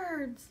of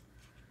words.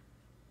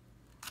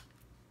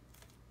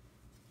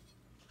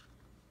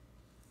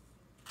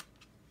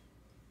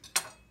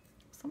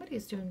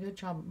 Somebody's doing a good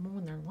job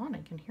mowing their lawn.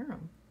 I can hear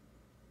them.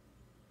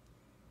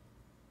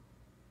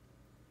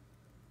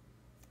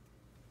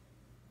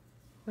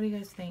 What do you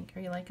guys think? Are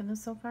you liking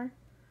this so far?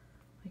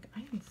 Like, I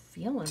am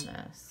feeling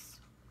this.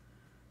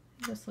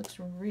 This looks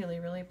really,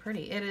 really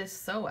pretty. It is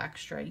so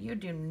extra. You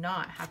do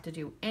not have to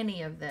do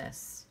any of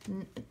this.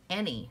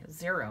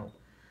 Zero.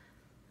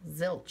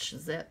 Zilch,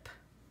 zip.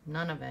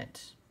 None of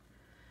it.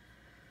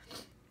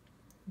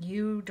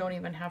 You don't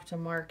even have to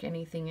mark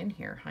anything in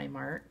here. Hi,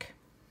 Mark.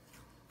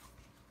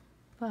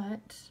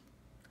 But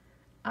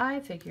I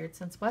figured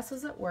since Wes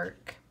is at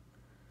work,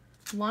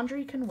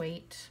 laundry can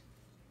wait.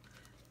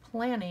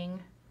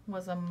 Planning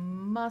was a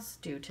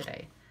must-do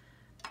today.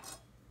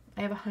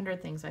 I have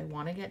 100 things I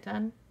want to get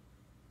done.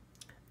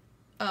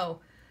 Oh,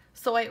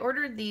 so I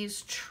ordered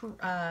these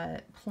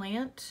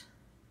plant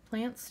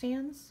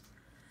stands.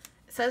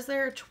 It says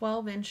they're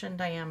 12-inch in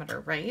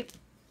diameter, right?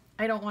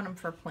 I don't want them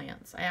for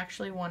plants. I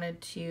actually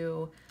wanted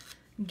to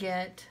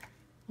get,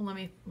 well, let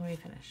me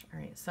finish. All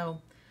right,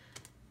 so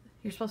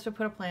you're supposed to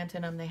put a plant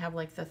in them. They have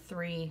like the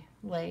 3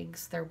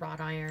 legs. They're wrought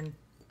iron.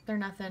 They're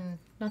nothing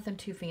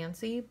too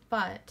fancy,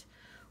 but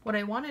what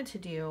I wanted to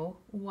do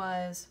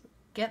was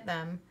get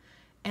them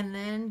and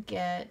then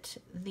get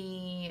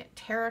the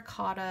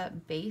terracotta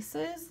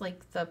bases,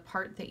 like the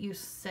part that you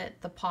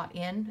sit the pot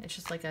in. It's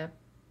just like a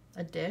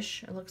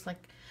dish. It looks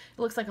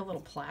like a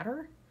little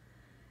platter.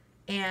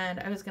 And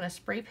I was going to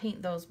spray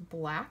paint those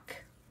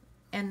black,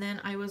 and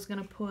then I was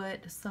going to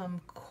put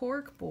some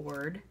cork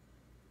board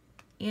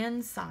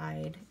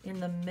inside in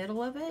the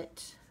middle of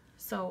it,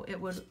 so it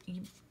would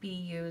be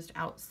used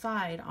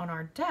outside on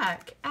our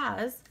deck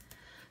as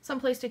some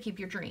place to keep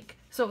your drink.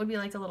 So it would be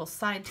like a little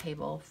side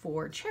table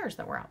for chairs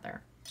that were out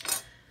there.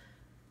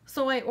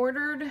 So I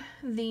ordered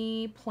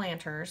the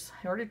planters.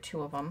 I ordered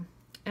 2 of them,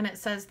 and it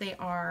says they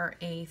are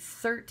a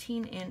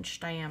 13-inch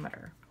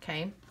diameter.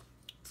 Okay,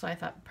 so I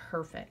thought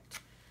perfect.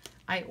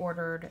 I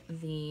ordered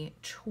the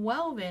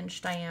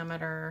 12-inch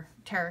diameter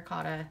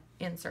terracotta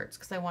inserts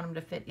because I want them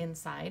to fit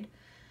inside.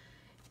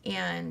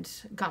 And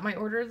got my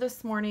order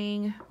this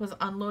morning, was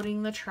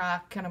unloading the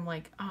truck, and I'm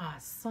like,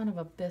 son of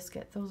a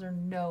biscuit, those are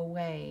no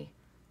way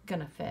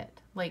gonna fit.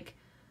 Like,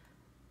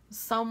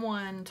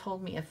 someone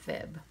told me a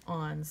fib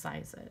on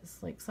sizes.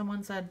 Like,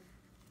 someone said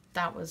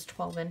that was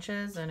 12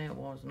 inches, and it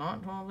was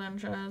not 12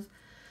 inches.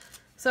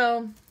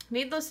 So,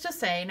 needless to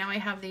say, now I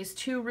have these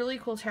 2 really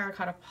cool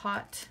terracotta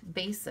pot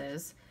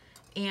bases,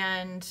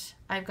 and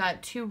I've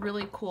got 2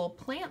 really cool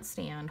plant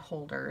stand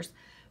holders,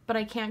 but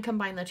I can't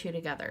combine the 2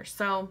 together.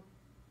 So,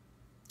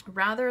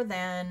 rather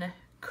than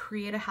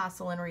create a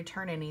hassle and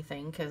return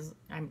anything, because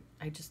I'm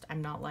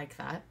not like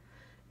that,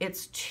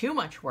 it's too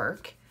much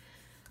work,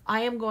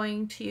 I am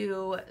going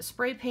to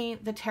spray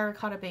paint the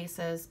terracotta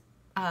bases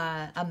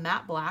a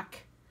matte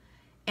black,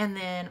 and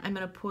then I'm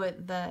going to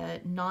put the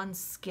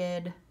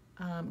non-skid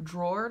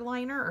drawer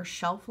liner or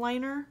shelf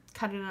liner,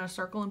 cut it in a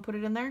circle and put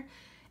it in there,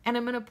 and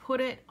I'm going to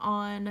put it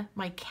on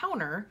my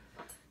counter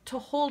to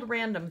hold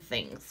random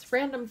things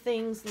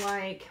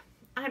like,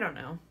 I don't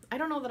know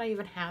that I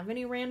even have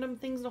any random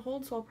things to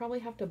hold, so I'll probably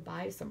have to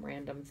buy some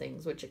random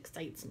things, which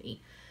excites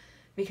me,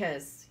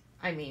 because,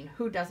 I mean,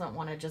 who doesn't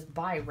want to just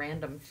buy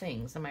random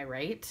things, am I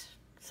right?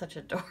 Such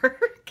a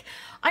dork.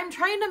 I'm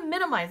trying to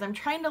minimize, I'm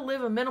trying to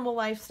live a minimal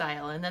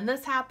lifestyle, and then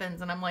this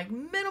happens, and I'm like,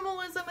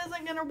 minimalism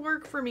isn't going to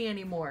work for me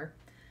anymore.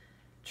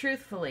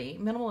 Truthfully,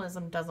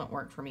 minimalism doesn't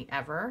work for me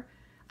ever.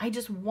 I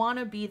just want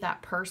to be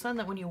that person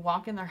that when you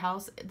walk in their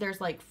house,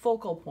 there's like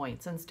focal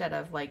points instead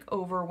of like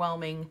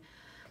overwhelming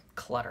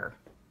clutter.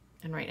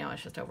 And right now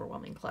it's just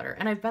overwhelming clutter.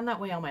 And I've been that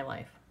way all my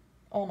life.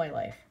 All my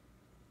life.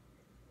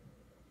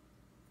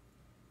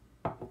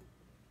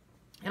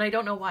 And I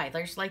don't know why.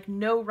 There's like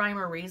no rhyme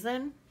or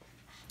reason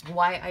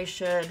why I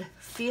should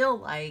feel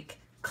like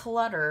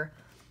clutter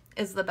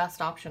is the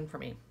best option for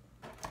me.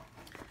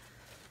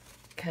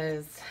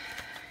 Because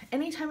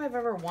anytime I've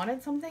ever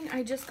wanted something,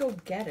 I just go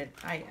get it.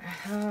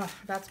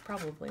 That's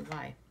probably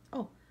why.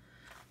 Oh,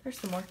 there's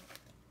some more.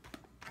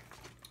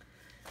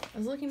 I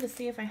was looking to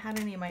see if I had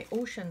any of my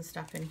ocean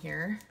stuff in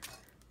here.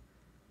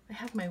 I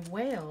have my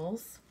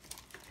whales.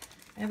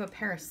 I have a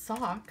pair of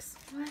socks.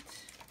 What?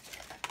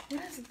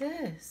 What is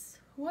this?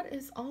 What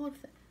is all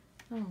of this?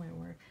 Oh my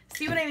word.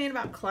 See what I mean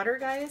about clutter,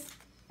 guys?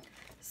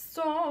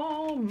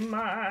 So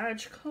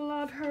much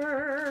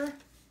clutter.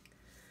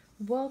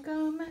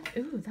 Welcome.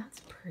 Ooh,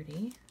 that's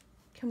pretty.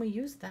 Can we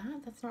use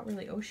that? That's not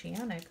really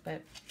oceanic,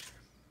 but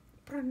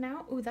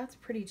now, ooh, that's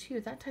pretty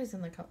too. That ties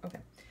in the color. Okay.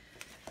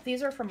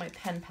 These are from my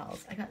pen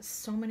pals. I got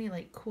so many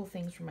like cool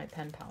things from my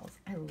pen pals.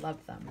 I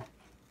love them.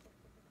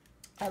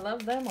 I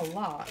love them a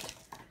lot.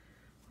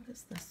 What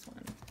is this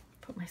one?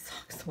 Put my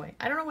socks away.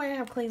 I don't know why I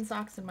have clean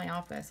socks in my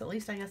office. At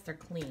least I guess they're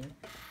clean.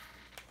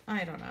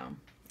 I don't know.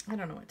 I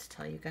don't know what to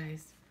tell you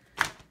guys.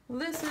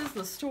 This is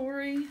the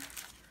story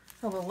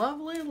of a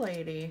lovely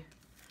lady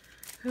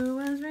who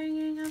was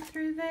bringing up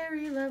three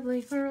very lovely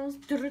girls.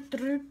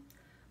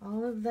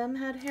 All of them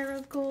had hair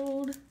of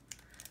gold,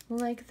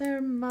 like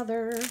their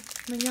mother,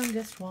 the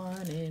youngest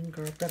one in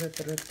girl.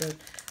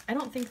 I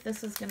don't think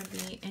this is going to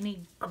be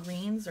any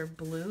greens or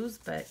blues,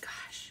 but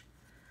gosh,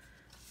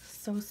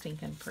 so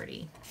stinking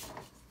pretty.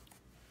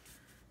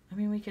 I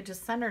mean, we could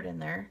just center it in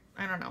there.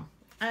 I don't know.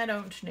 I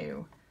don't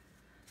know.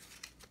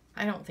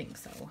 I don't think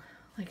so.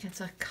 Like,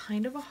 it's a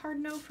kind of a hard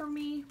no for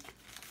me.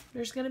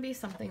 There's going to be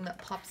something that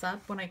pops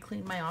up when I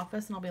clean my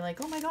office and I'll be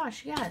like, oh my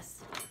gosh,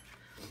 yes.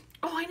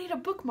 Oh, I need a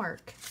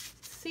bookmark.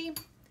 See,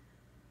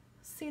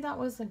 that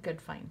was a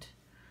good find.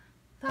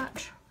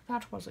 That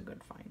was a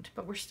good find,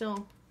 but we're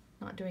still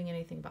not doing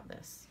anything about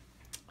this.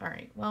 All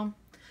right, well,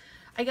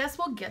 I guess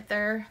we'll get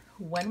there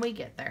when we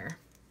get there.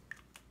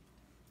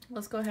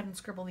 Let's go ahead and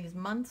scribble these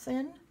months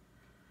in.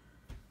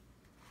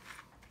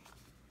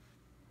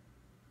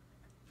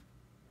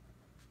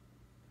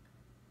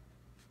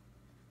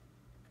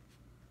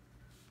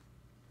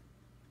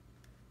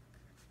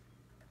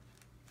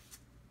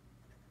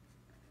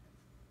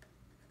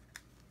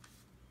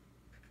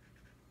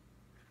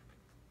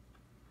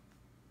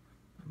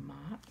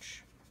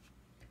 March,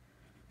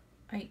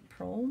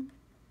 April,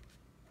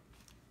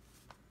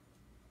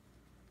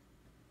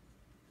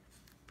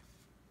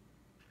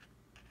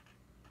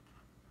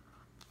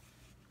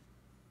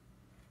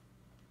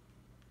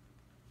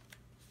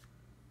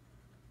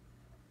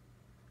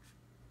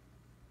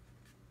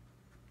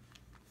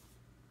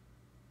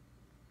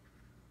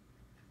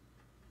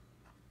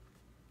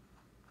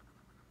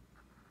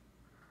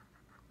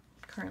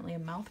 currently a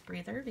mouth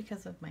breather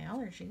because of my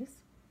allergies.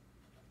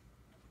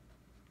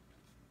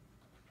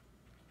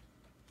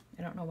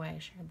 I don't know why I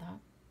shared that,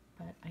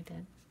 but I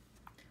did.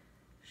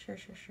 Sure.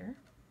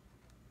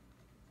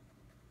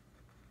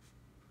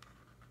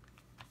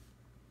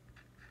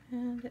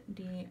 And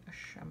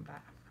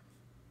December.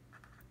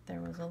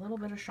 There was a little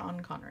bit of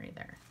Sean Connery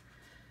there.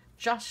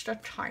 Just a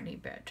tiny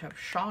bit of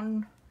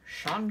Sean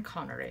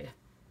Connery.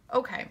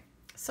 Okay,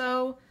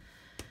 so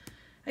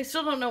I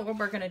still don't know what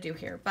we're going to do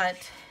here,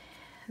 but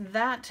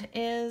that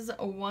is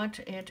what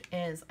it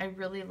is. I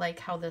really like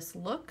how this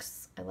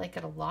looks. I like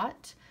it a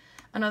lot.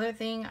 Another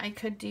thing I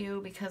could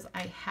do, because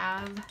I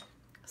have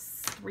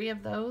 3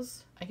 of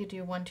those, I could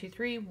do 1, 2,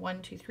 3,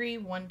 1, 2, 3,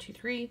 1, 2,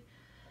 3,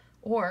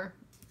 or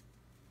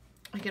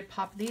I could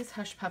pop these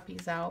hush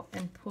puppies out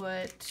and put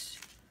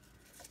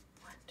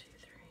 1, 2,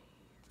 3,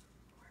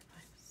 4,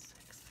 5,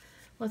 6.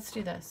 Let's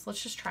do this.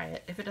 Let's just try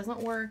it. If it doesn't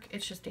work,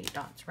 it's just 8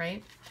 dots,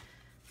 right?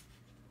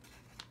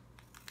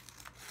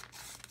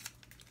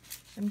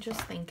 I'm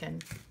just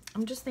thinking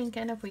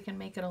if we can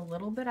make it a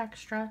little bit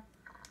extra.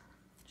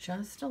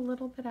 Just a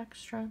little bit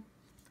extra.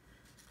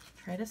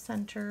 Try to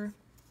center.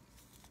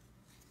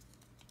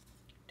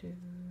 2,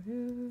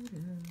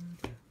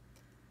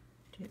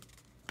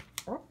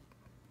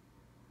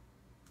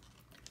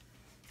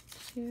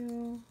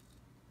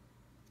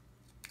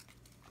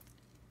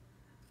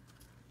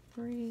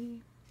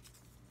 3,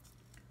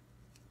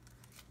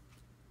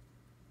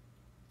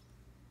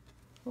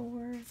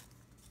 4.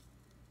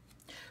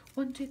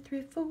 1, 2,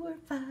 3, 4,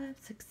 5,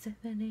 6, 7,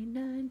 8,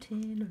 9,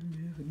 10,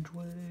 11,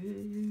 12.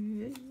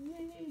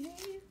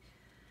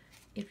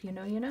 If you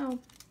know, you know.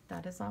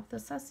 That is off the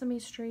Sesame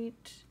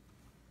Street.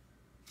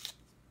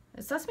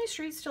 Is Sesame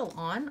Street still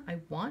on? I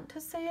want to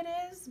say it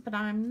is, but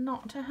I'm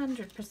not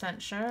 100%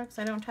 sure because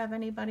I don't have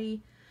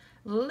anybody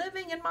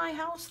living in my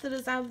house that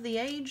is of the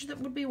age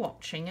that would be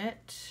watching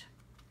it.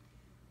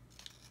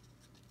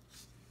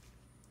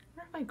 I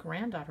wonder if my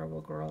granddaughter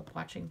will grow up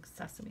watching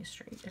Sesame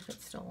Street if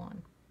it's still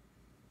on.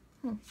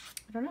 I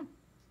don't know.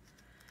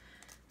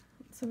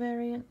 It's a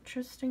very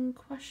interesting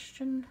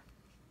question.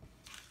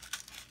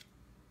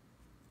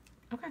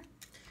 Okay.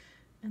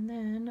 And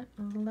then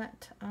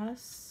let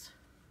us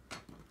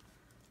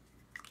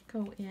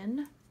go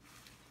in.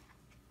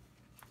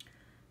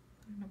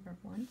 Number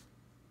 1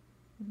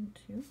 and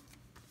 2.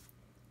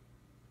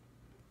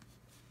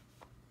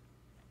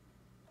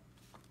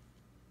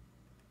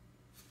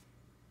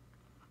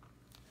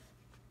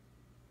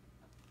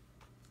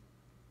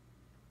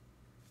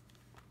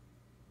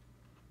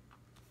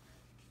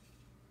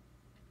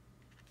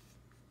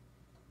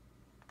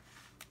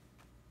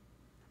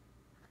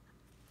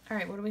 All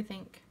right, what do we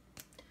think?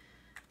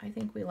 I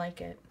think we like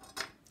it.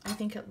 I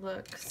think it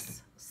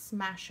looks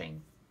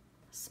smashing.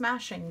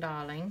 Smashing,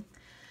 darling.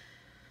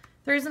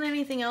 There isn't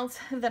anything else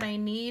that I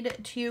need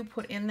to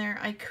put in there.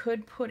 I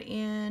could put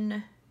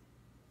in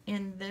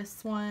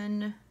this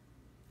one.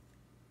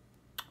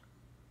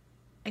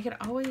 I could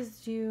always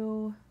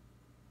do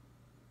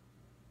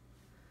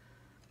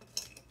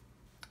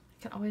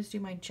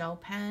my gel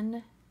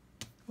pen.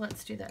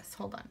 Let's do this.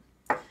 Hold on.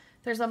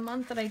 There's a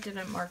month that I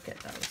didn't mark it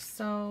though.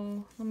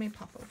 So let me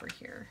pop over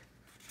here.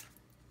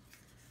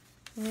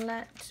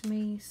 Let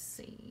me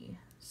see.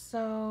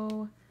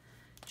 So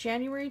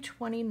January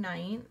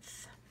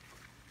 29th.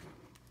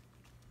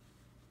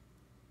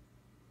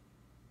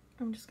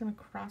 I'm just going to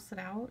cross it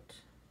out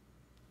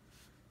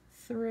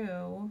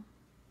through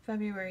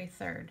February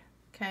 3rd.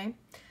 Okay.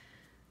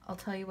 I'll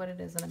tell you what it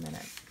is in a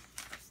minute.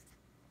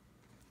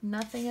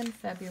 Nothing in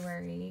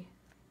February.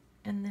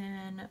 And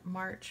then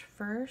March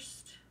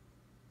 1st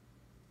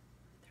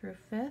through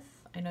 5th.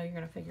 I know you're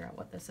going to figure out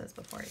what this is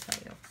before I tell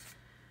you.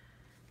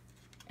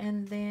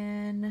 And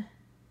then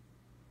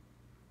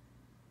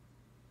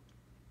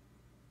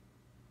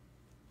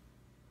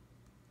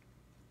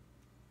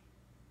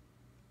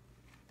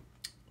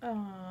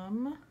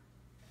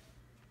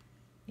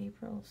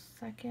April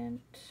 2nd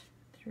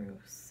through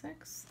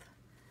 6th,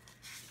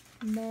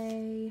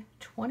 May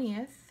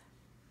 20th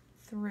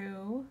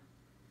through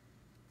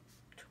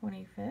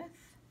 25th,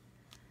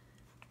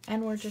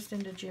 and we're just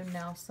into June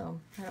now, so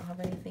I don't have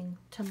anything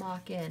to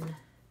mock in.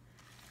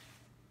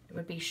 It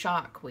would be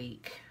Shock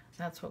Week.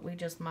 That's what we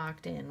just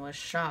mocked in, was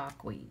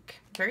Shock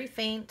Week. Very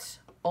faint.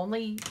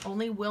 Only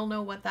will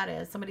know what that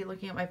is. Somebody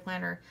looking at my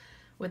planner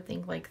would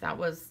think like that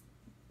was,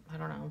 I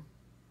don't know,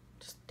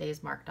 just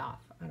days marked off.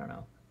 I don't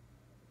know.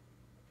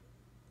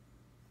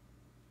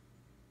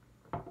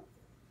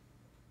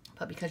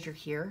 But because you're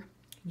here,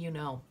 you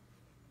know.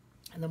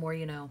 And the more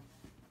you know.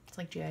 It's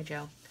like G.I.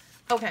 Joe.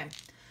 Okay.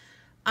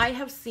 I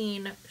have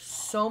seen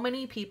so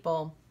many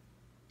people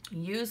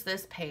use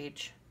this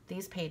page,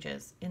 these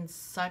pages, in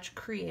such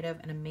creative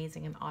and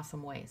amazing and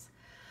awesome ways.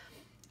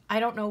 I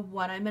don't know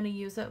what I'm going to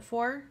use it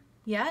for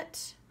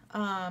yet.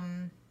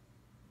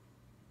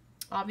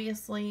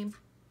 Obviously,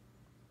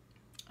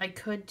 I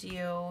could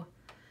do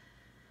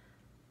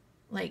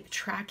like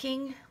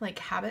tracking, like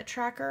habit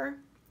tracker.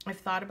 I've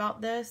thought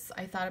about this.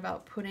 I thought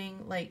about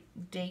putting like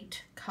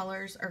date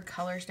colors or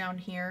colors down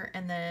here,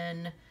 and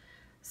then,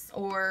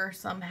 or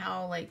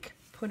somehow like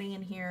putting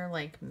in here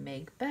like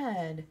make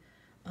bed,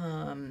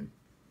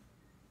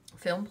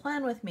 film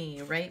plan with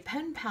me, write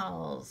pen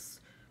pals,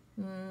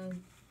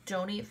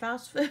 don't eat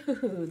fast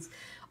foods,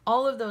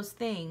 all of those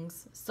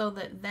things, so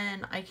that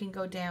then I can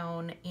go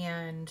down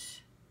and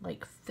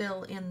like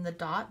fill in the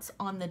dots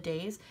on the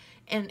days,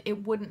 and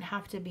it wouldn't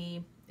have to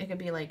be, it could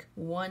be like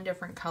one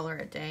different color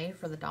a day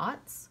for the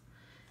dots,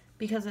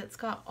 because it's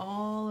got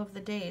all of the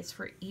days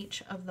for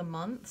each of the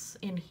months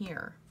in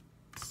here.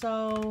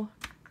 So,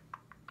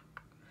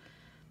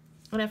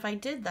 and if I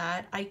did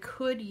that, I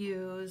could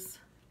use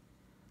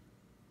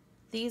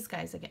these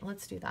guys again.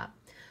 Let's do that.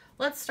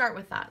 Let's start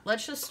with that.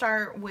 Let's just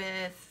start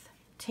with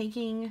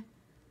taking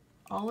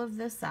all of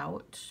this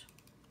out.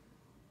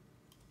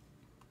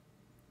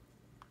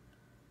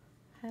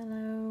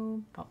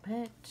 Hello,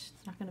 puppet.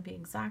 It's not going to be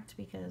exact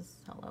because,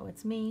 hello,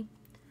 it's me.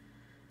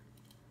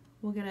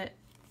 We'll get it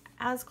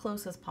as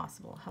close as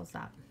possible. How's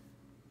that?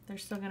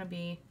 There's still going to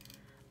be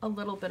a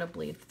little bit of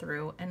bleed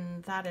through,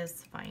 and that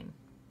is fine.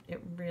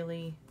 It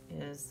really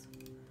is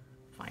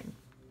fine.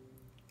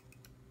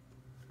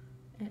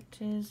 It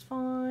is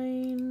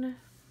fine.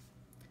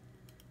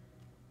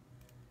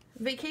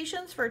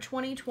 Vacations for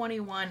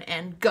 2021,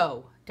 and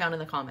go down in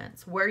the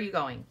comments. Where are you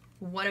going?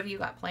 What have you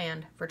got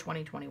planned for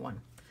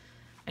 2021?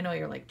 I know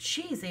you're like,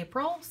 geez,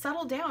 April,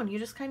 settle down. You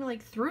just kind of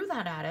like threw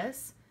that at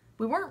us.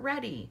 We weren't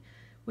ready.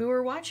 We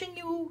were watching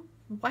you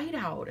white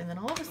out, and then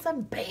all of a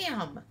sudden,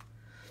 bam,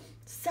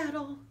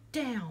 settle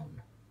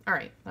down. All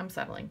right, I'm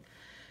settling.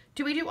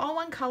 Do we do all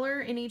one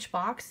color in each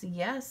box?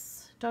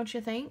 Yes, don't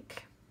you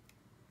think?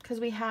 Because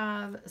we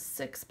have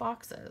 6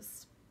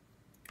 boxes.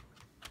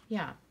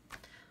 Yeah.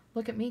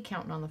 Look at me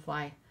counting on the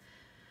fly.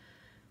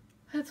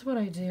 That's what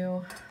I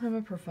do. I'm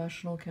a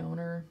professional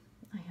counter.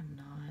 I am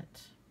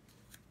not.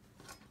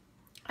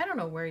 I don't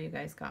know where you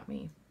guys got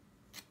me.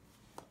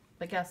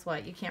 But guess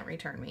what? You can't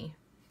return me.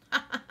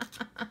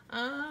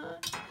 I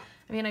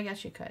mean, I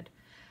guess you could.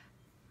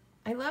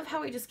 I love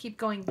how we just keep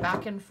going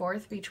back and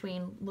forth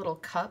between little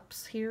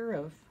cups here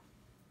of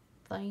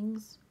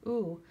things.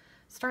 Ooh,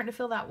 starting to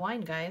feel that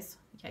wine, guys.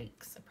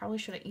 Yikes. I probably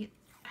should have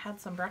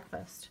had some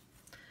breakfast.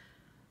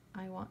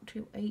 I want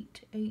to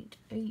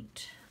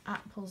eat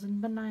apples and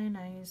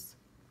bananas.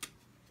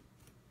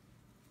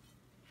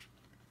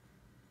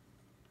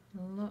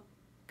 Look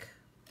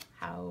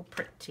how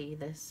pretty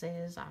this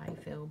is. I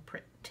feel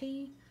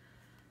pretty.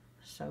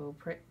 So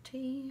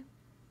pretty.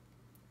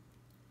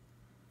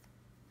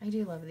 I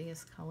do love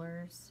these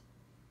colors.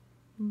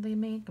 They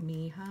make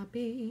me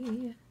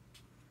happy.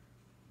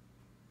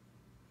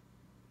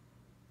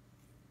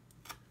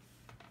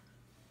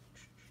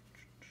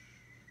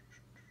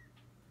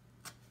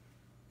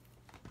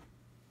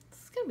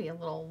 be a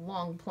little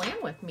long plan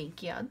with me,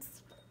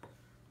 kids.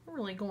 I'm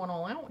really going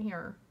all out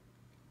here.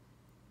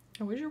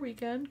 How was your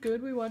weekend?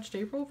 Good. We watched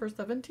April for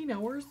 17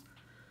 hours.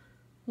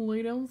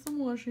 Lay down some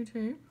washi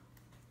tape.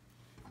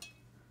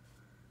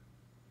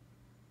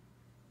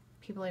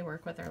 People I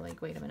work with are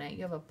like, wait a minute,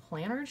 you have a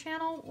planner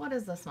channel? What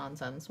is this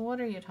nonsense?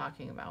 What are you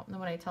talking about? And then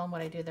when I tell them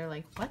what I do, they're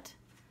like, what?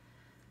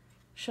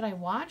 Should I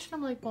watch? And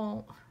I'm like,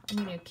 well, I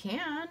mean, you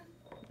can.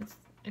 It's,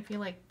 if you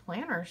like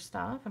planner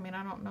stuff. I mean,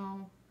 I don't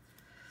know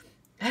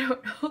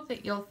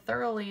that you'll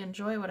thoroughly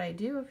enjoy what I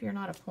do if you're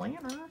not a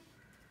planner.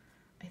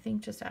 I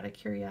think just out of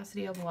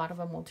curiosity, a lot of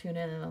them will tune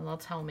in and then they'll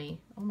tell me,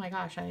 oh my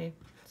gosh, I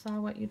saw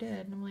what you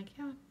did. And I'm like,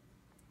 yeah,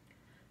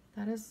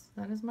 that is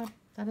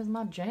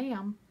my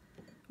jam.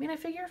 I mean, I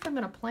figure if I'm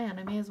gonna plan,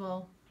 I may as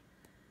well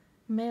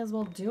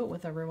do it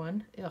with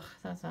everyone. Ugh,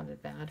 that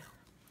sounded bad.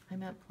 I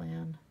meant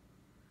plan.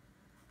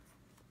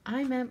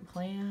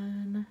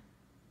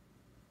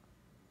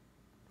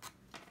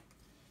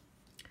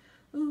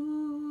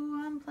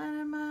 Ooh, I'm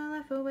planning my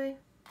life away,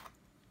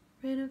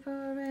 waiting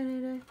for a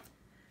rainy day.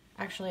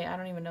 Actually, I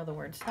don't even know the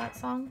words to that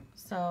song,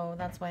 so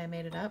that's why I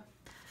made it up.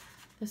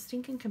 The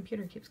stinking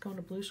computer keeps going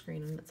to blue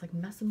screen, and it's like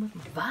messing with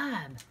my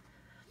vibe.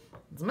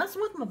 It's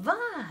messing with my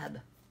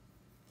vibe.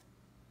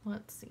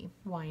 Let's see.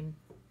 Wine.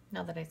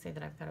 Now that I say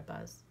that I've got a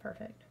buzz.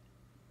 Perfect.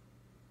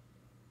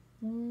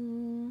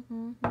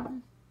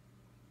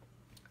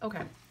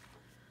 Okay.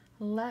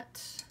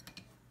 Let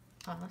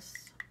us...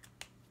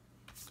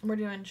 We're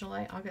doing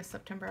July, August,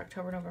 September,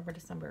 October, November,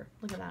 December.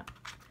 Look at that.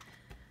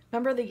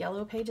 Remember the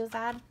Yellow Pages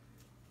ad?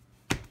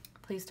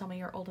 Please tell me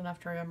you're old enough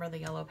to remember the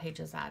Yellow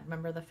Pages ad.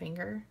 Remember the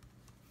finger?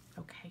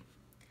 Okay.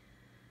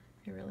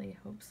 I really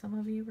hope some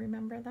of you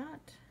remember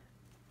that.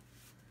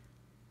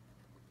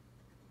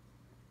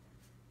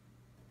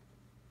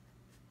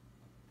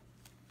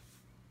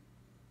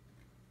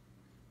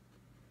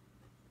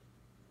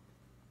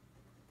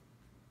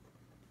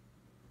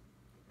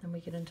 Then we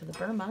get into the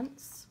burr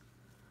months.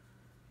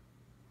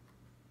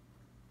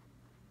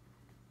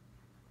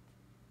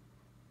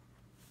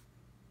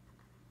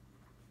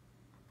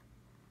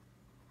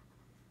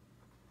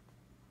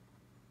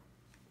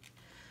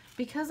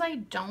 Because I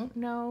don't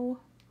know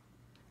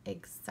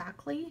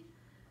exactly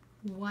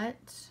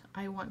what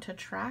I want to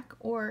track,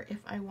 or if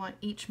I want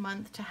each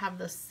month to have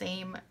the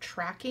same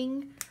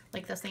tracking,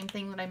 like the same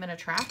thing that I'm going to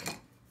track,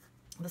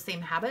 the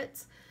same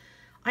habits,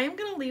 I am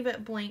going to leave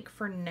it blank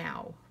for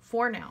now.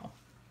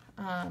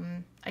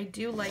 I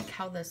do like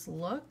how this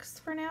looks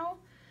for now.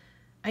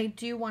 I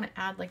do want to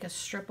add like a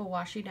strip of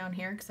washi down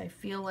here because I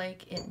feel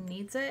like it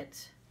needs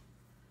it.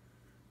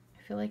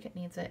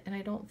 And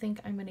I don't think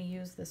I'm going to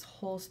use this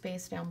whole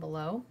space down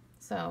below.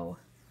 So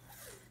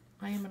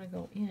I am going to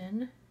go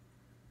in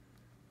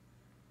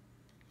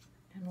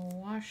and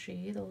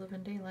washi the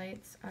Living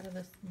Daylights out of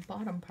this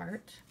bottom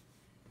part.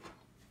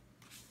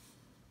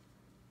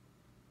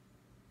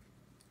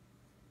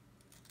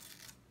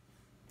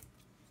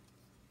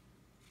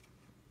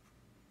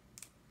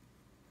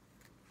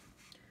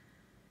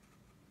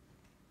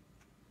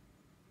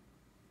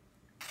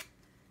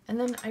 And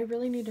then I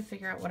really need to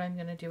figure out what I'm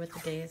going to do with the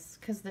days,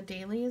 because the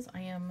dailies,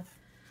 I'm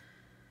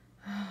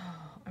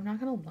not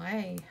going to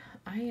lie,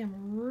 I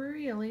am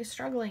really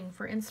struggling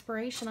for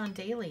inspiration on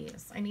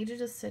dailies. I need to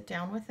just sit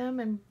down with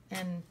them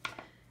and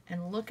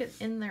look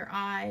in their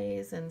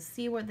eyes and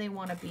see what they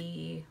want to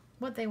be,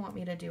 what they want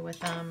me to do with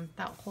them,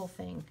 that whole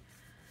thing.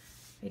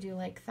 I do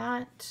like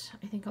that.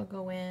 I think I'll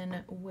go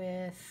in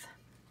with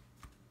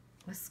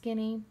a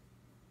skinny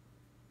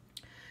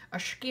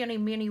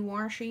mini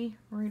washi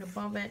right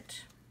above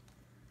it.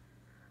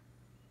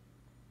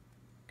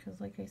 Because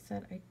like I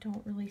said, I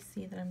don't really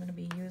see that I'm going to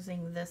be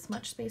using this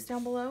much space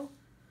down below.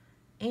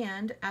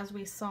 And as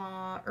we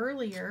saw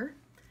earlier,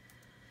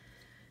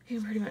 you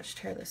can pretty much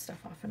tear this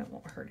stuff off and it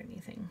won't hurt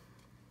anything.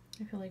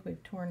 I feel like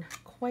we've torn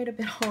quite a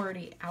bit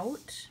already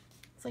out.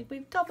 It's like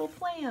we've double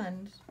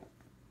planned,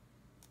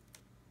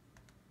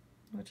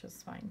 which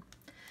is fine.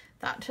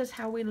 That's just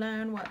how we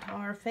learn what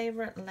our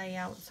favorite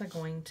layouts are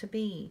going to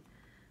be.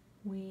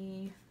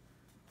 We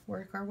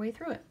work our way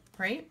through it,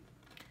 right?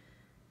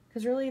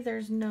 Because really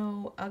there's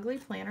no ugly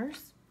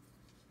planners.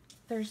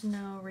 There's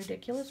no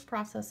ridiculous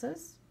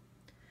processes.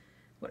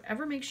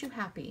 Whatever makes you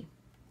happy.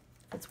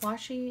 If it's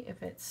washi,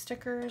 if it's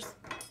stickers,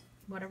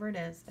 whatever it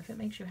is, if it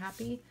makes you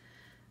happy,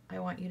 I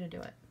want you to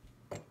do it.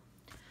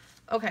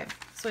 Okay,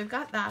 so we've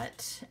got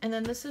that. And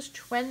then this is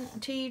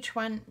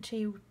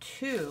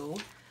 2022,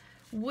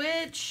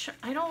 which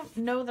I don't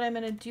know that I'm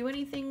going to do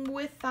anything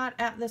with that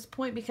at this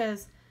point,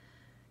 because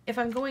if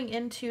I'm going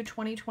into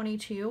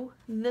 2022,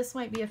 this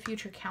might be a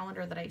future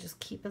calendar that I just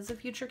keep as a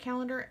future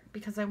calendar,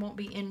 because I won't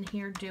be in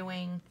here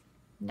doing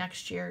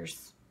next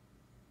year's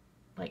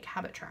like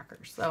habit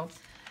trackers. So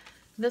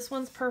this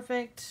one's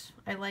perfect.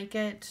 I like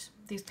it.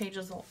 These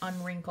pages will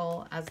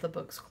unwrinkle as the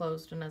book's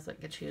closed, and as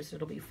it gets used,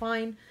 it'll be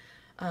fine.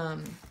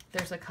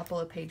 There's a couple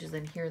of pages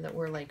in here that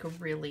were like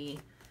really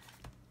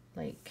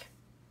like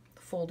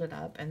folded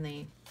up, and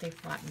they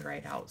flattened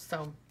right out.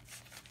 So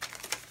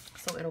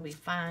it'll be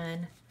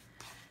fine.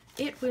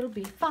 It will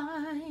be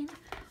fine.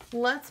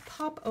 Let's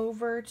pop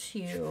over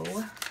to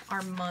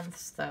our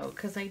months though,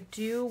 because I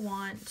do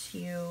want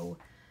to,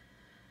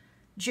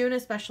 June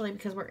especially,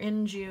 because we're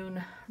in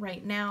June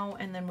right now,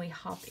 and then we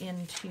hop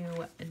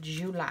into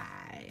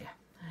July.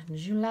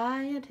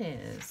 July it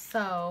is.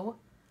 So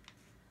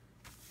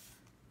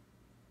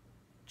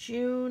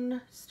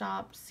June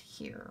stops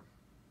here.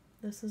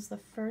 This is the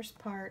first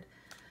part.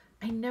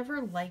 I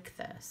never like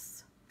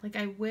this. Like,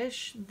 I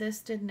wish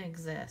this didn't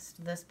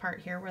exist. This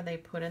part here where they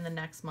put in the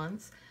next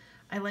months.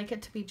 I like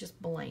it to be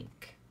just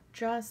blank.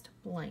 Just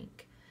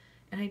blank.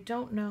 And I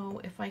don't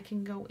know if I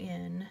can go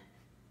in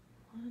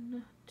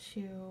 1,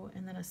 2,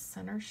 and then a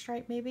center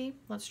stripe maybe.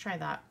 Let's try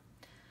that.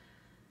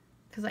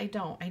 Because I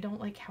don't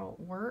like how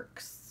it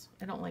works.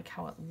 I don't like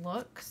how it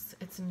looks.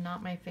 It's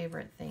not my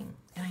favorite thing.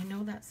 And I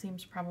know that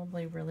seems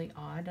probably really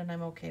odd, and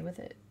I'm okay with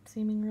it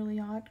seeming really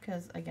odd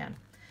because, again,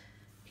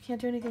 you can't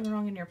do anything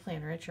wrong in your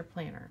planner. It's your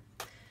planner.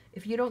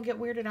 If you don't get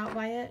weirded out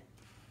by it,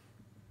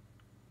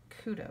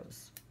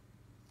 kudos.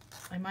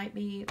 I might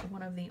be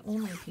one of the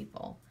only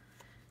people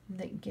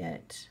that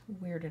get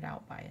weirded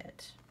out by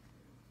it.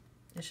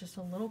 It's just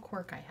a little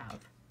quirk I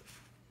have.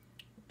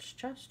 It's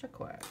just a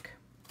quirk.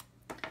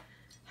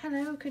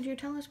 Hello, could you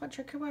tell us what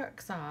your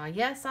quirks are?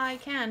 Yes, I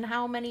can.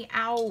 How many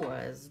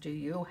hours do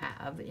you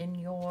have in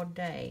your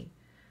day?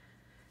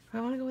 Do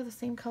I want to go with the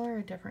same color or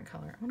a different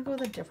color? I want to go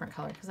with a different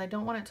color because I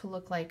don't want it to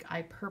look like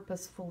I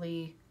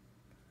purposefully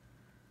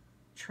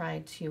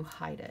tried to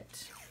hide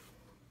it.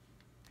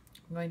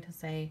 I'm going to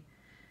say,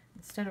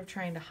 instead of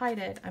trying to hide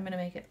it, I'm going to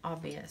make it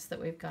obvious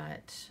that we've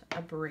got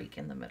a break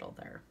in the middle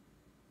there.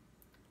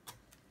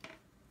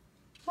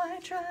 Why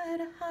try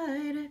to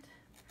hide it?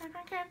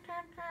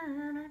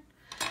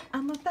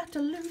 I'm about to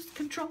lose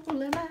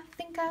control and I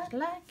think I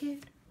like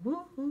it.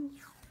 Woo-hoo.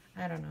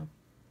 I don't know.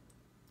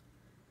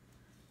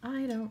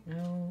 I don't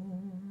know.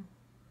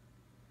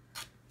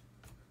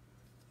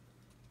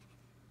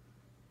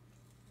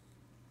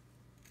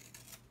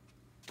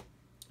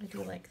 I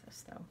do like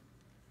this though.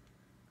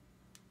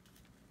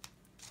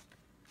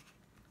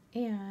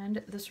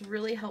 And this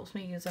really helps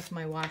me use up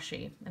my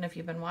washi. And if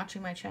you've been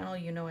watching my channel,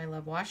 you know I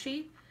love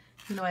washi.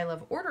 You know I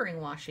love ordering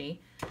washi.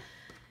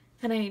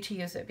 And I need to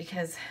use it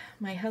because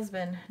my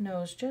husband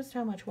knows just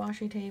how much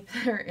washi tape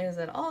there is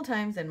at all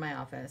times in my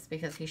office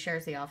because he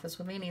shares the office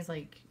with me and he's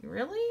like,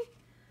 really?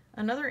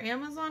 Another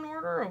Amazon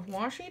order of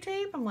washi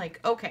tape? I'm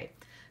like, okay.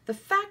 The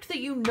fact that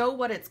you know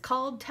what it's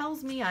called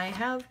tells me I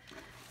have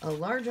a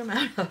large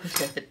amount of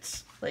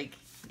it. Like,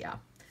 yeah.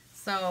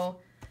 So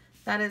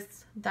that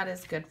is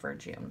good for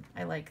June.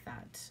 I like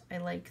that. I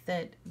like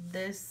that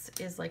this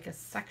is like a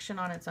section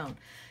on its own.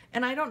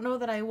 And I don't know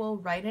that I will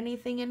write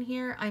anything in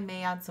here. I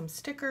may add some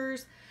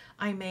stickers.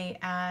 I may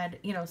add,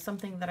 you know,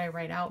 something that I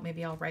write out.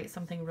 Maybe I'll write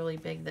something really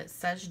big that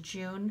says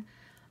June.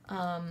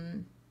 I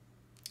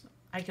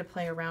could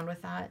play around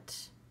with that.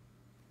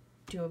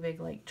 Do a big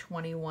like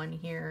 21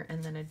 here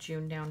and then a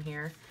June down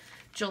here.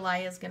 July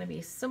is going to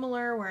be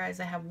similar,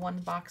 whereas I have 1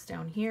 box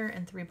down here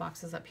and 3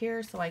 boxes up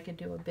here. So I could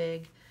do a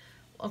big,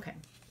 okay.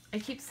 I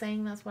keep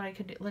saying that's what I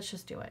could do. Let's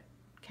just do it.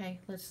 Okay,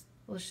 let's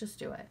just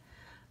do it.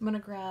 I'm gonna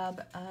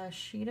grab a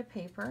sheet of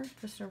paper,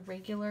 just a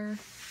regular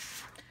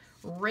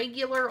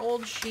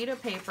old sheet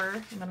of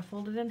paper. I'm gonna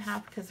fold it in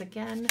half because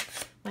again,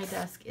 my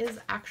desk is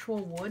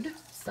actual wood.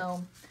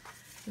 So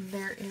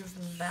there is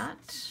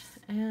that.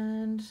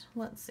 And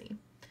let's see.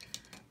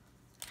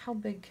 How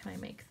big can I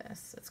make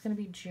this? It's gonna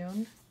be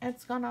June.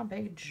 It's gonna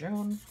be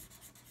June.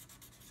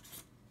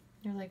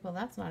 You're like, well,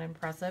 that's not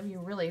impressive. You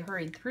really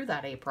hurried through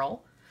that,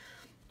 April.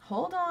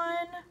 Hold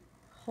on.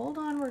 Hold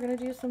on. We're going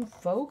to do some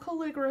faux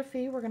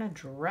calligraphy. We're going to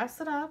dress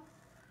it up.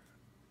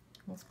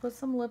 Let's put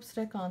some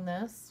lipstick on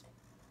this.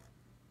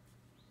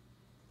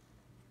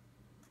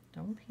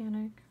 Don't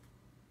panic.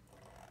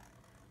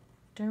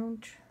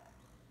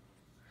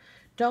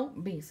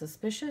 Don't be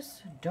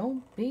suspicious.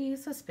 Don't be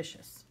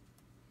suspicious.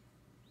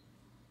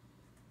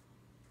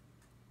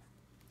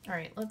 All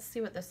right, let's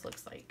see what this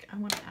looks like. I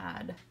want to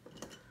add.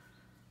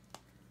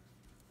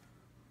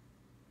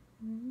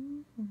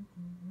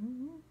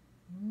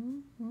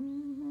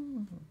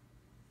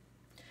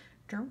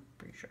 Don't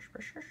be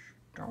suspicious.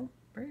 Don't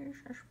be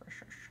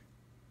suspicious.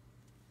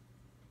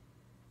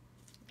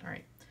 All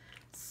right,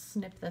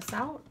 snip this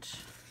out.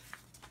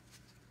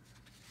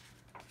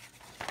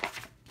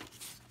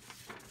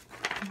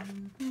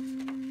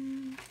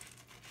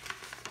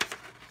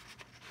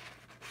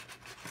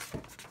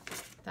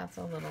 That's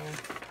a little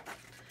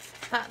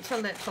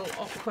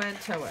awkward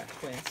to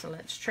work with. So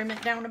let's trim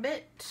it down a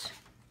bit.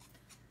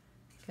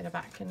 Get it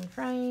back in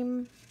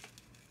frame.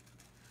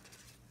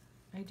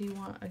 I do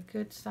want a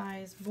good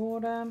size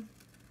border.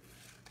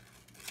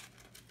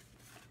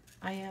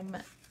 I am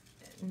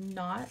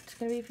not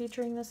going to be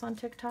featuring this on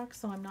TikTok,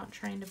 so I'm not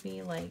trying to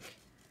be like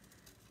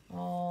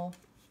all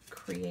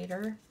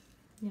creator,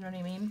 you know what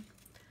I mean?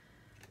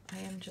 I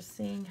am just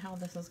seeing how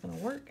this is going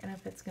to work, and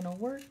if it's going to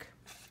work,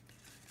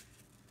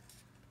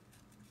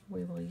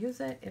 we will use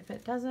it. If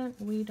it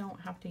doesn't, we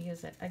don't have to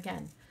use it.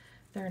 Again,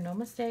 there are no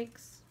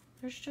mistakes.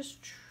 There's just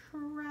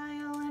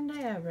trial and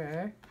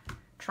error.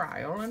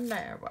 Trial and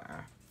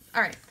error.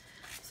 All right.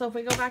 So if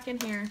we go back in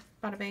here,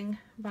 bada bing,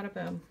 bada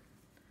boom.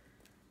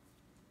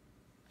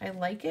 I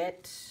like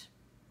it.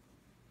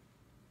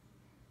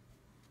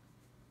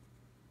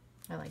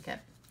 I like it.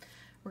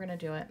 We're going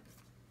to do it.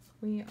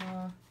 We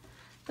are,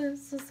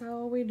 this is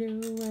how we do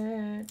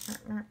it.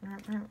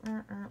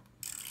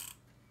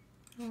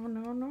 Oh, no,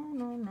 no,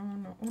 no, no,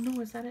 no. Oh,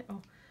 no, is that it?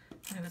 Oh,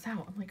 I was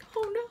out. I'm like,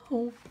 oh,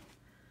 no.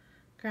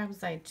 Grab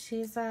side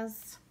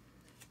cheeses.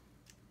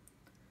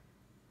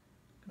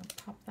 Gonna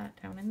pop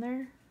that down in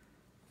there.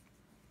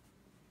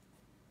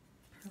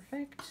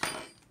 Perfect.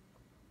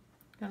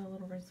 Got a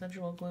little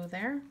residual glue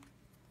there.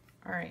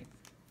 All right.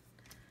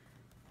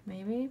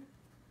 Maybe.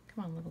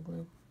 Come on, little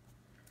glue.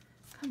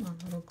 Come on,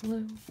 little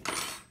glue.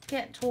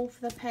 Get off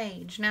the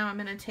page. Now I'm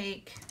gonna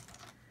take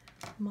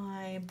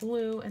my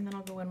blue and then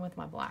I'll go in with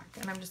my black.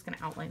 And I'm just gonna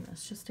outline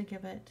this just to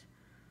give it,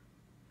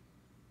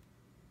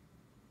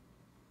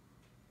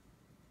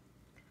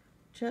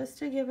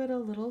 a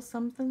little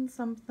something,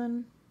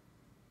 something.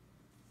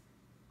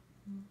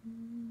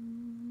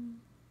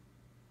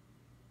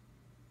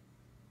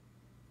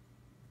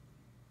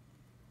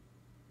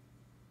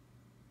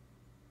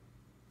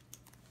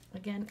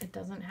 Again, it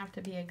doesn't have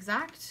to be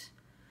exact.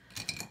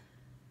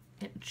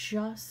 It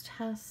just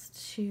has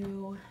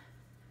to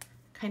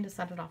kind of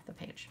set it off the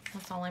page.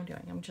 That's all I'm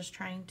doing. I'm just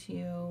trying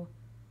to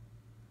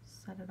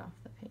set it off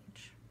the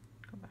page.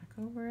 Go back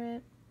over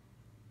it.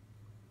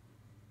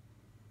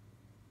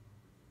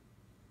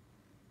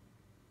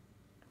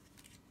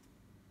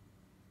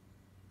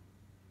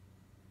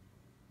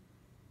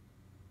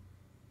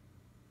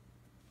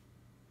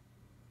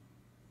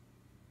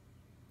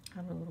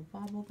 Got a little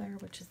bobble there,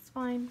 which is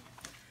fine.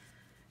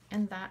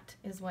 And that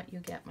is what you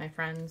get, my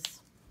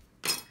friends.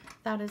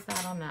 That is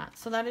that on that.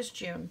 So that is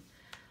June.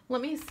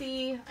 Let me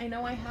see. I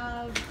know I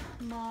have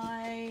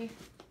my,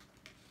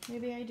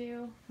 maybe I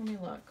do. Let me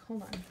look.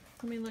 Hold on.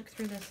 Let me look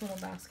through this little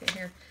basket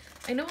here.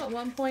 I know at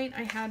one point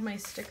I had my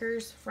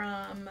stickers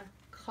from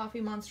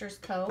Coffee Monsters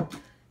Co.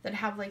 that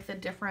have like the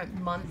different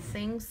month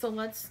things. So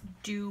let's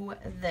do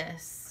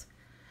this.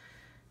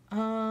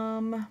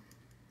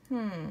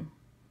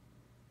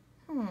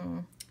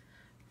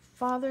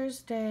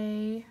 Father's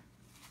Day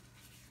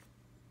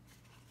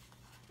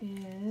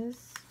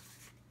is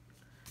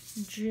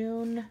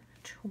June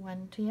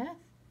 20th.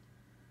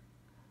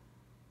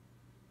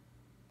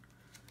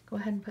 Go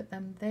ahead and put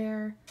them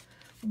there.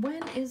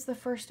 When is the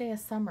first day of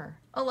summer?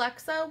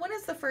 Alexa, when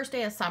is the first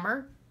day of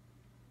summer?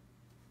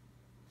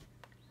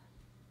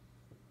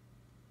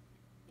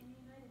 In the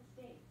United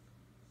States,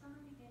 summer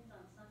begins on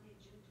Sunday,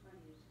 June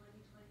 20th,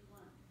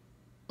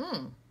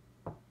 2021.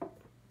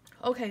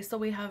 Okay, so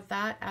we have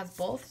that as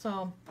both.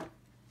 So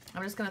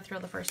I'm just going to throw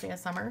the first day of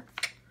summer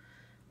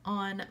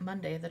on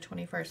Monday, the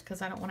 21st,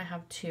 because I don't want to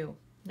have two.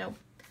 Nope.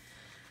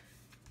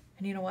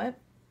 And you know what?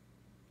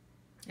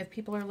 If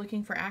people are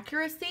looking for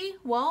accuracy,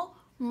 well,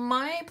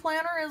 my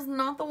planner is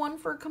not the one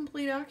for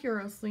complete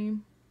accuracy.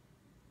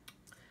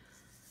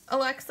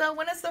 Alexa,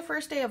 when is the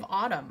first day of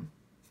autumn?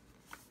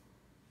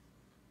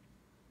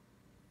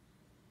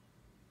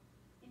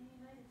 In the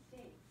United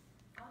States,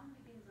 autumn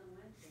begins on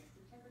Wednesday,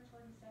 September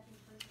 22nd,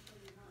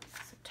 2021.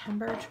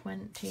 September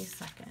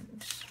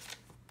 22nd.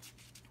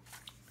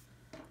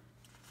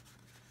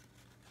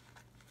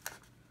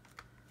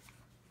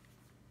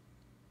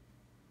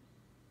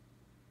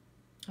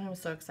 I'm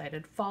so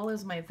excited. Fall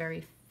is my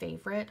very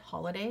favorite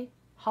holiday.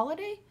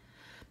 Holiday?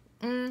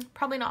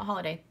 Probably not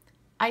holiday.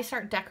 I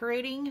start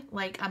decorating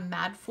like a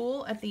mad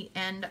fool at the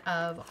end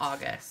of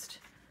August.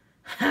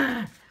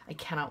 I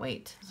cannot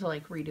wait to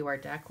like redo our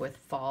deck with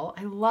fall.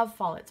 I love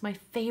fall. It's my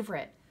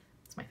favorite.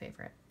 It's my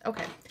favorite.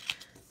 Okay.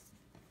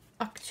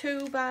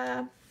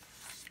 October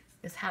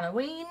is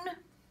Halloween.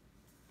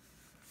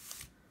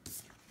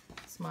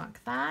 Let's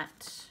mark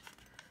that.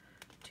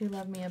 Do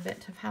love me a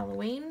bit of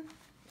Halloween.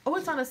 Oh,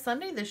 it's on a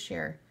Sunday this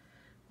year.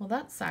 Well,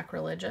 that's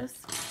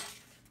sacrilegious.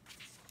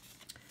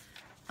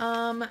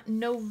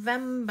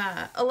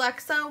 November.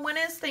 Alexa, when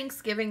is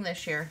Thanksgiving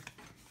this year?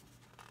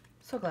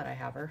 So glad I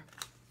have her.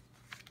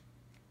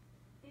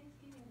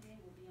 Thanksgiving Day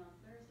will be on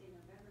Thursday,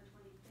 November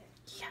 25th,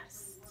 2021.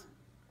 Yes.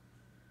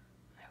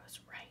 I was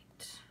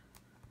right.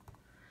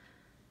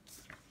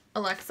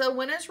 Alexa,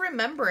 when is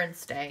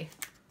Remembrance Day?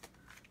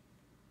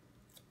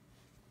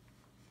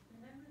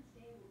 Remembrance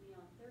Day will be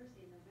on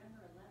Thursday,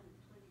 November 11th,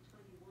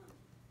 2021.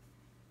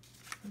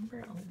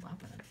 November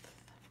 11th.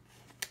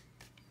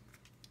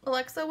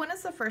 Alexa, when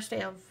is the first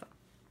day of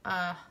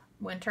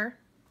winter?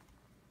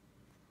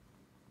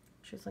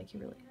 She's like, you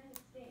really... In the United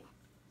States,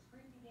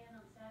 spring began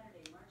on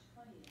Saturday, March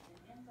 20th, and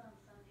ends on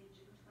Sunday,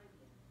 June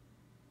 20th.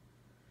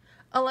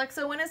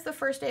 Alexa, when is the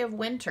first day of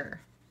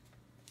winter?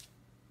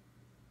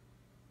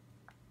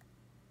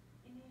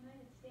 In the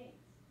United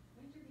States,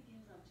 winter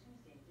begins on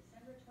Tuesday,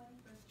 December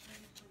 21st,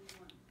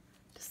 2021.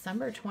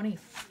 December 20th.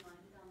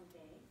 Reminded on the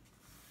day.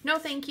 No,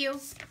 thank you.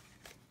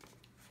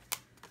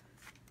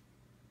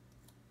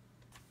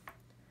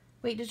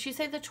 Wait, did she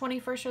say the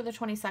 21st or the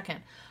 22nd?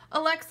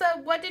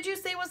 Alexa, what did you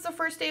say was the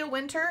first day of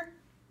winter?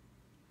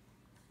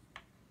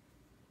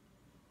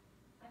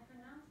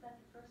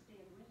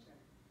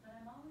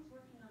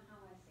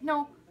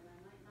 No. But I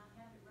might not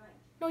have it right.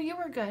 No, you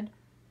were good.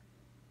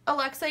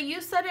 Alexa,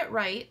 you said it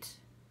right.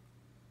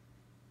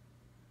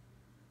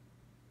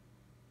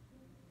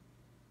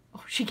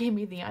 Oh, she gave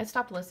me the... I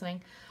stopped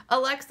listening.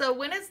 Alexa,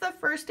 when is the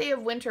first day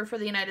of winter for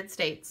the United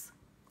States?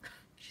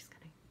 She's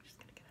gonna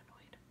get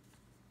annoyed.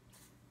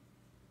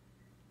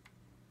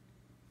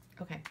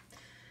 Okay.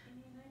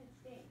 In the United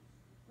States,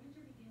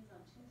 winter begins on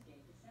Tuesday,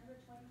 December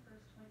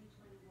 21st,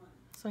 2021.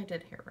 So I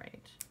did hear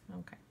right.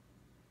 Okay.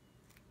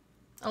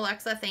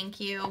 Alexa, thank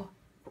you.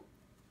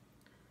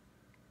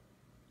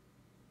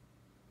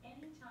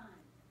 Anytime.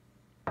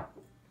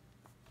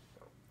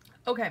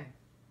 Okay.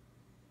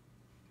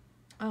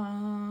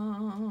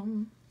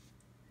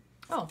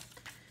 Oh,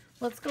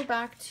 let's go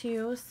back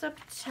to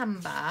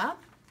September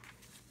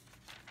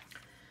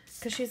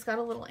because she's got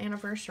a little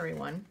anniversary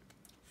one.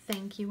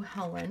 Thank you,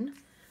 Helen.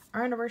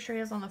 Our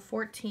anniversary is on the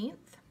 14th. Oh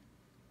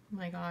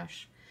my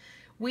gosh.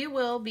 We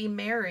will be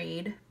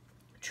married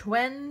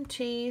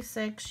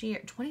 26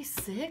 years.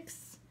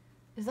 26?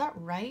 Is that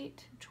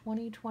right?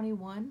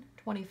 2021?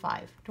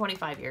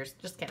 25 years.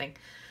 Just kidding.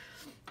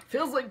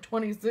 Feels like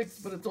 26,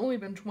 but it's only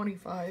been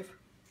 25.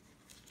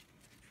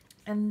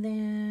 And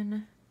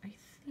then I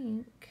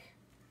think,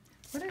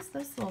 what is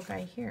this little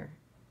guy here?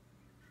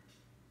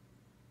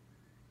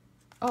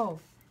 Oh,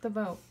 the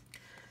vote.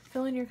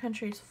 Fill in your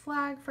country's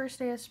flag, first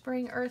day of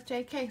spring, Earth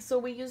Day. Okay, so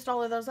we used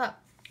all of those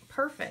up.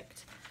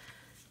 Perfect.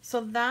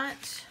 So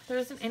that, there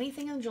isn't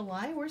anything in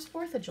July. Where's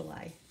 4th of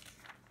July?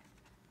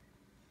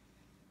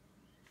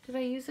 Did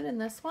I use it in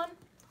this one?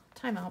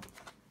 Time out.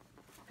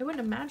 I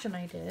wouldn't imagine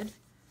I did.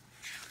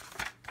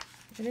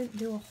 I didn't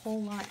do a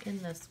whole lot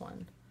in this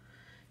one.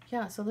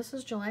 Yeah, so this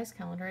is July's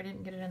calendar. I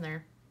didn't get it in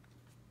there.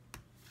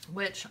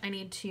 Which I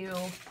need to...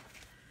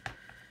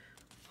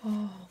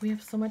 Oh, we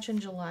have so much in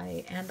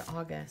July and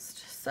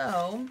August.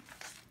 So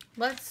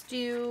let's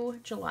do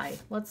July.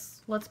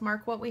 Let's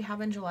mark what we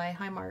have in July.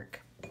 Hi, Mark.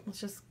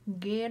 Let's just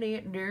get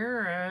it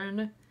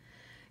done.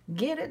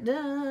 Get it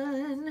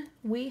done.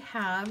 We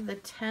have the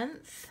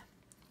 10th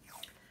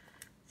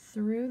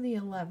through the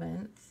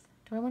 11th.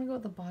 Do I want to go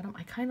at the bottom?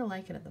 I kind of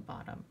like it at the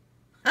bottom.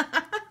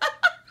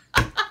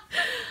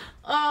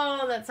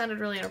 Oh, that sounded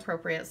really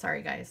inappropriate.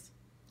 Sorry, guys.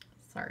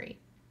 Sorry.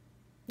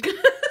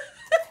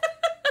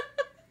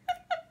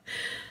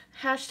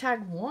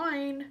 Hashtag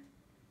wine.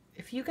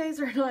 If you guys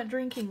are not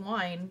drinking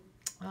wine,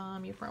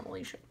 you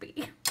probably should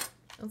be.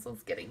 This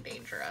is getting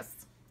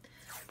dangerous.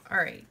 All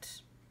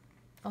right.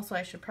 Also,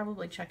 I should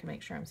probably check and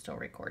make sure I'm still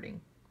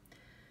recording.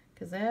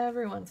 Because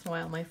every once in a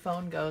while, my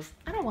phone goes,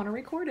 I don't want to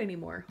record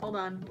anymore. Hold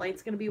on.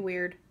 Light's going to be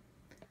weird.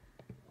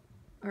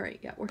 All right.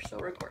 Yeah, we're still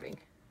recording.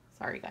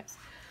 Sorry, guys.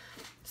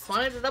 Just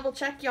wanted to double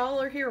check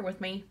y'all are here with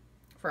me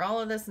for all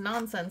of this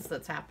nonsense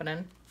that's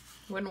happening.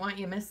 Wouldn't want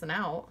you missing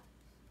out.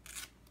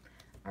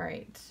 All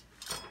right.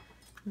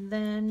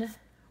 Then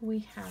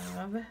we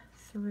have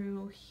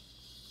through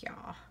here.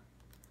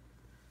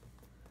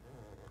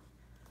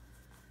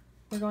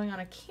 We're going on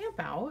a camp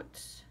out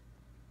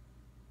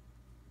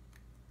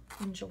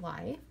in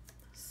July.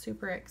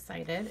 Super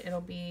excited.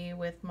 It'll be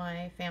with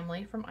my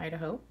family from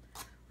Idaho.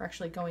 We're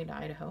actually going to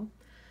Idaho.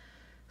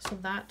 So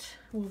that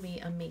will be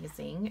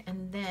amazing.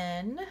 And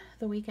then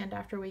the weekend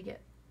after we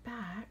get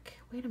back,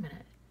 wait a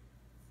minute.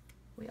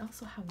 We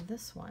also have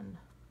this one.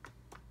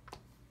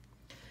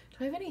 Do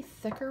I have any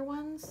thicker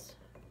ones?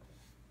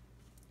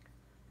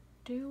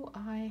 Do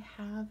I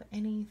have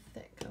any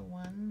thicker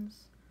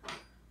ones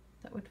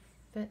that would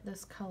fit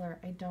this color?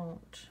 I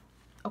don't.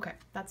 Okay,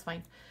 that's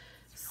fine.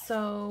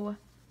 So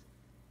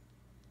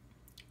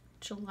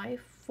July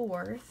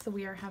 4th,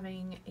 we are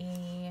having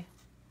a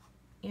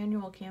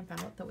annual camp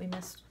out that we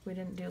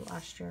didn't do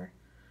last year.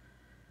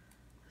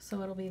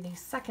 So it'll be the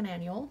second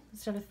annual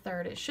instead of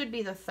third. It should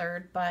be the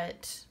third,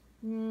 but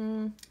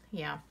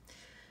yeah,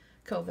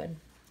 COVID.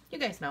 You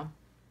guys know,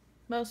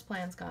 most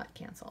plans got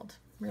canceled.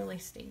 Really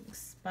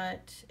stinks,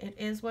 but it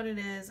is what it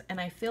is.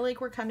 And I feel like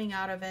we're coming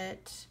out of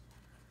it,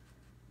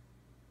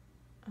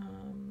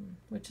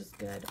 which is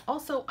good.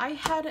 Also, I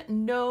had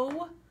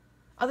no,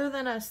 other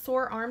than a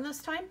sore arm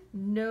this time,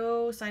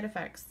 no side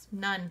effects.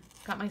 None.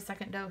 Got my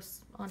second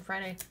dose on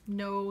Friday.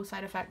 No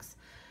side effects.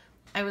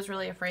 I was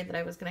really afraid that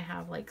I was going to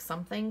have like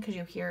something, because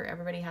you hear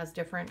everybody has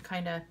different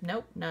kind of,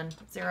 nope, none,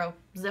 zero,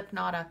 zip,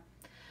 nada.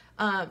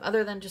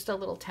 Other than just a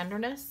little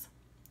tenderness.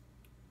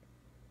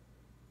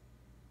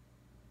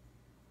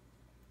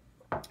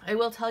 I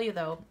will tell you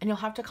though, and you'll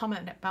have to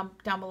comment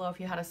down below if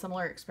you had a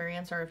similar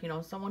experience, or if you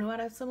know someone who had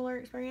a similar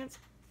experience.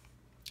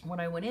 When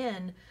I went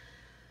in,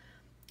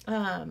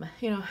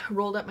 you know,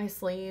 rolled up my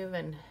sleeve,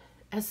 and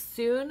as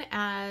soon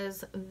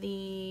as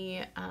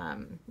the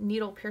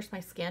needle pierced my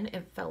skin,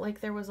 it felt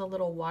like there was a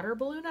little water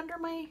balloon under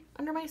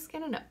my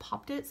skin, and it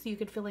popped it, so you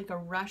could feel like a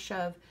rush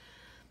of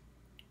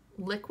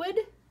liquid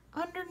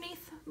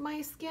underneath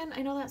my skin.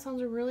 I know that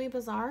sounds really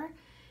bizarre.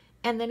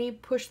 And then he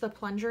pushed the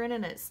plunger in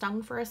and it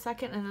stung for a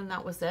second, and then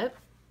that was it.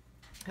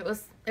 It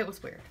was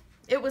weird.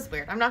 It was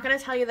weird. I'm not going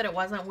to tell you that it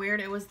wasn't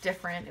weird. It was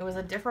different. It was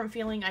a different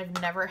feeling.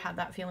 I've never had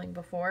that feeling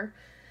before.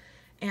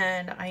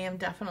 And I am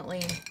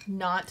definitely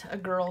not a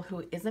girl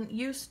who isn't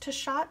used to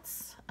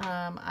shots.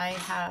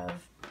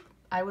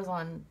 I was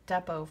on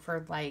Depo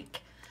for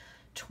like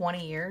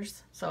 20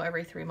 years. So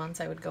every 3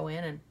 months I would go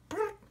in and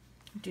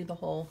do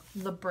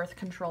the birth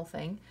control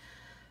thing.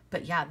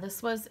 But yeah,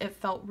 it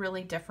felt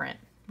really different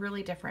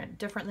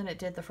than it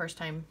did the first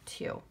time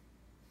too.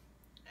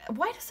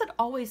 Why does it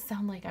always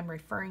sound like I'm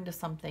referring to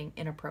something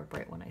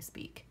inappropriate when I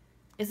speak?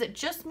 Is it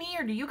just me,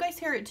 or do you guys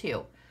hear it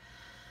too?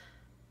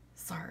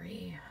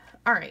 Sorry.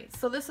 All right,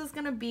 so this is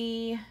going to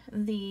be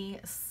the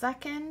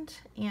second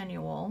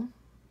annual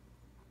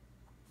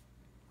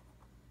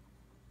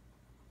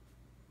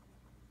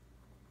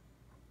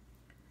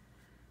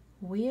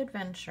We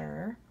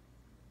Adventure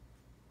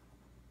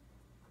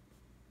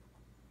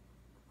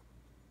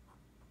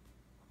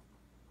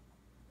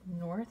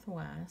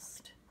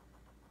Northwest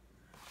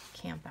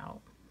Camp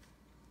Out.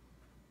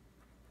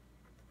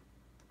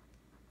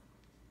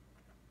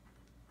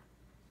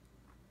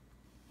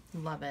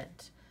 Love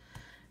it.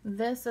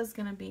 This is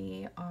going to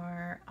be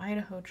our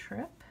Idaho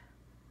trip.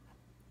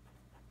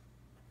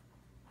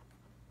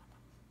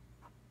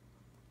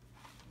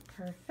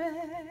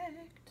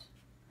 Perfect.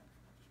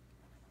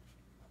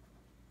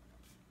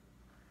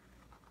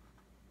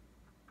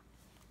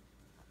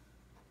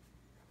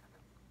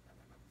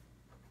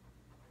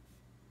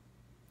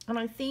 And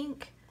I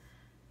think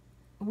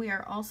we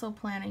are also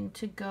planning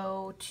to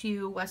go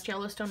to West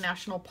Yellowstone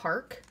National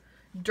Park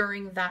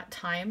during that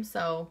time,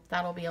 so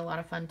that'll be a lot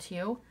of fun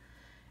too.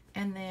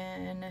 And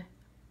then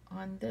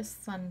on this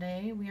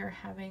Sunday, we are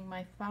having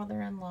my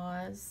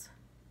father-in-law's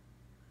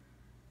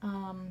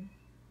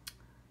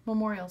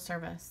memorial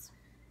service.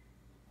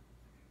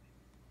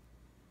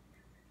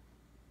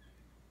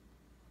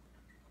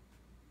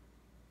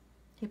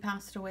 He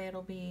passed away,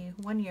 it'll be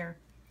 1 year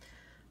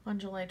on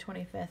July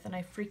 25th, and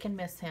I freaking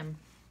miss him.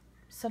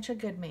 Such a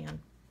good man.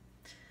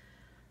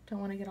 Don't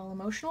want to get all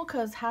emotional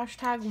because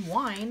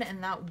 #wine,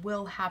 and that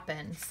will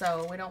happen.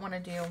 So we don't want to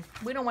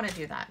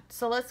do that.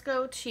 So let's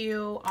go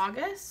to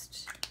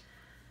August,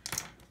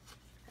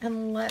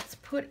 and let's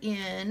put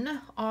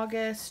in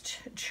August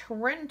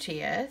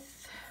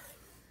 20th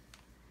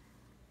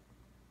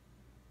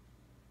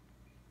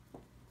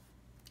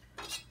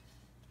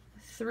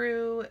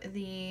through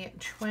the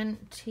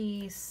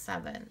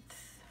 27th.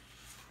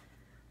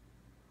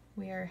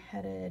 We are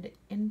headed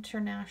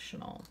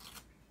international.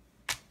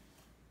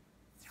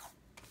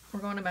 We're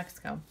going to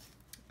Mexico.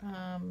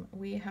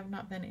 We have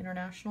not been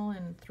international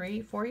in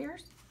 3-4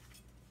 years.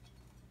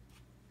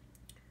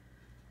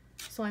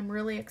 So I'm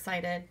really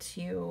excited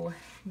to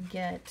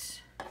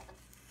get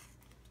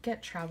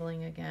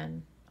traveling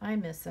again. I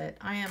miss it.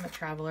 I am a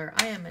traveler.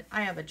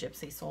 I have a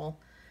gypsy soul.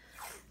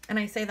 And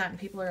I say that and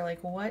people are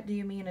like, what do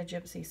you mean a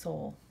gypsy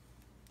soul?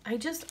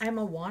 I'm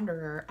a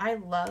wanderer. I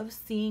love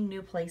seeing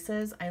new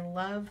places. I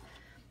love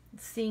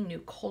seeing new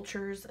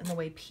cultures and the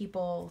way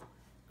people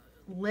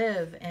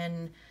live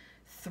and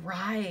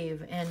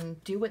thrive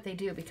and do what they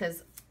do,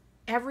 because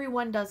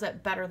everyone does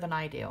it better than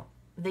I do.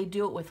 They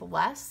do it with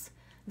less.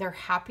 They're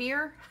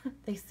happier.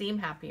 They seem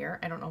happier.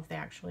 I don't know if they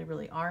actually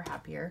really are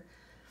happier.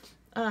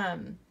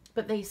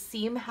 But they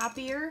seem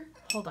happier.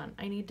 Hold on.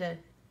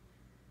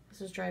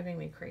 This is driving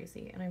me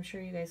crazy, and I'm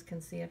sure you guys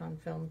can see it on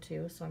film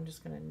too, so I'm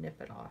just going to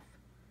nip it off.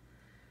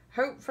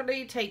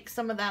 Hopefully take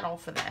some of that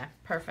off of there.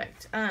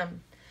 Perfect.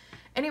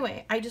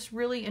 Anyway, I just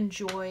really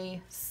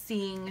enjoy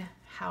seeing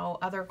how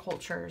other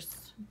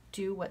cultures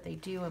do what they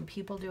do and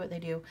people do what they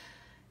do.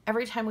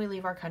 Every time we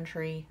leave our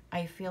country,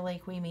 I feel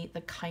like we meet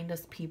the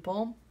kindest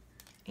people,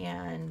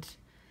 and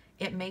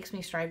it makes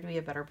me strive to be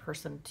a better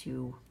person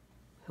to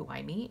who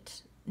I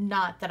meet.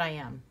 Not that I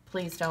am.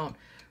 Please don't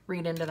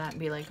read into that and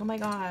be like, oh my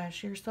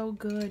gosh, you're so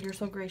good, you're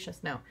so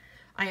gracious. No,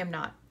 I am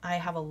not. I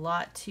have a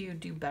lot to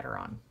do better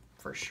on,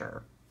 for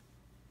sure.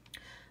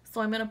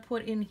 So I'm going to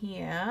put in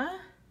here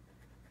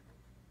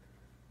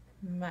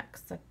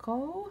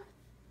Mexico.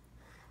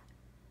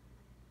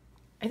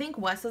 I think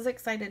Wes is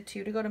excited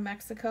too to go to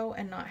Mexico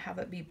and not have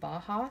it be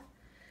Baja,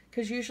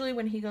 because usually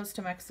when he goes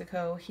to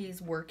Mexico,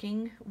 he's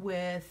working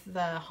with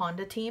the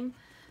Honda team,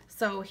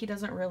 so he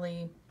doesn't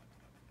really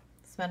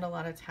spend a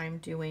lot of time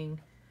doing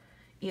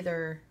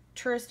either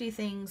touristy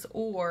things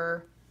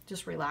or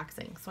just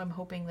relaxing. So I'm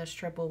hoping this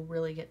trip will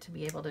really get to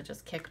be able to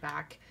just kick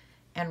back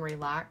and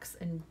relax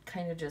and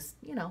kind of just,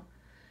 you know,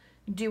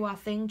 do our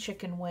thing,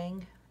 chicken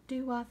wing.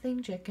 Do our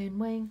thing, chicken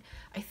wing.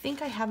 I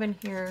think I have in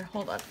here,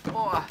 hold on.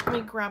 Oh, let me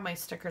grab my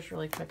stickers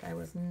really quick. I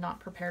was not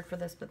prepared for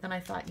this, but then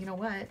I thought, you know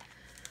what?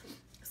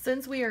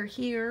 Since we are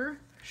here,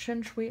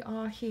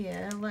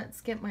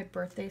 let's get my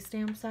birthday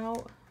stamps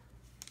out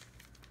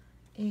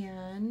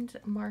and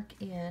mark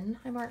in.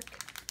 Hi, Mark.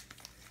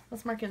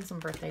 Let's mark in some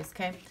birthdays,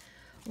 okay?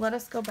 Let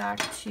us go back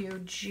to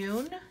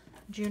June.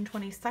 June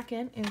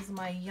 22nd is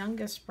my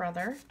youngest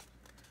brother.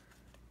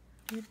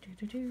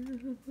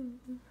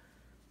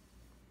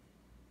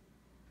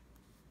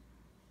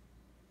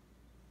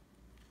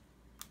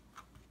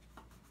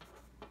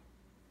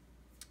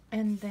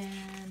 And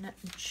then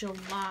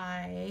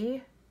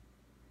July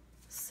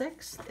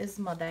 6th is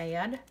my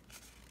dad.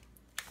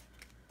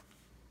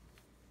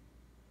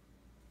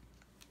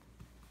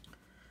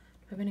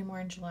 we have any more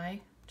in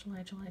July?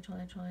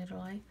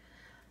 July.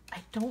 I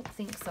don't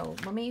think so.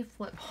 Let me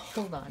flip.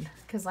 Hold on,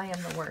 because I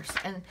am the worst.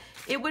 And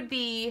it would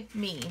be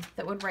me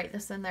that would write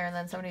this in there, and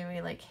then somebody would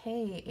be like,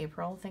 hey,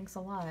 April, thanks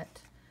a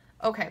lot.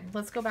 Okay,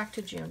 let's go back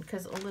to June,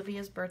 because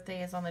Olivia's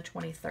birthday is on the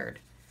 23rd.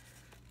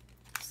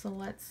 So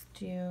let's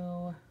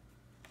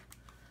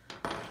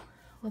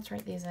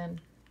write these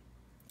in.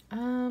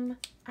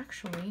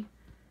 Actually,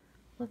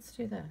 let's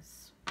do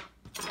this.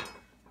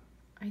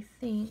 I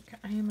think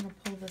I am going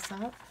to pull this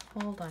up.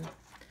 Hold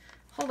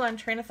on,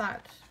 train of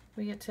thought.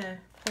 We get to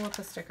pull up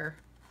a sticker.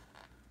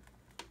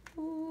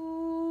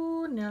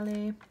 Ooh,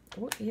 Nelly.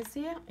 Oh,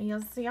 easier. And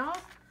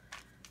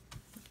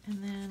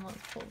then let's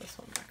pull this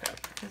one back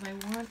up because I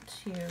want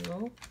to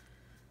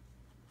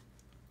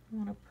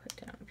put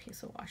down a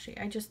piece of washi.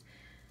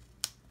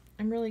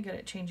 I'm really good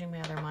at changing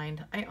my other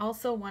mind. I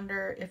also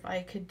wonder if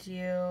I could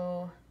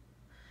do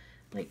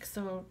like,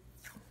 so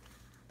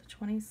the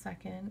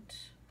 22nd,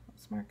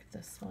 let's mark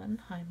this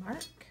one, high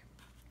mark,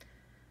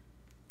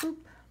 boop,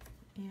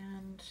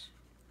 and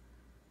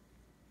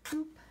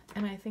boop,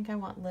 and I think I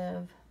want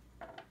Liv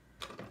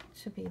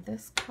to be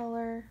this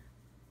color,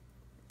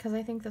 because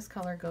I think this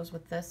color goes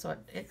with this, so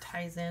it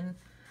ties in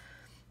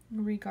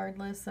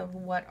regardless of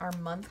what our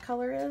month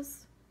color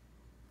is.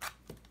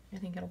 I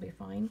think it'll be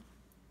fine.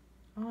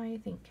 I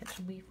think it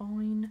should be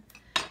fine.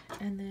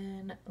 And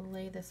then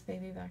lay this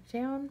baby back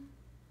down.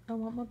 I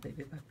want my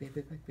baby back.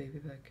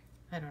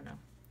 I don't know.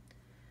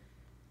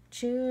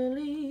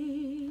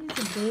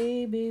 Chili's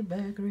baby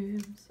back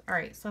ribs. All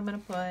right, so I'm gonna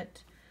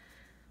put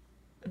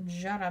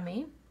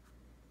Jeremy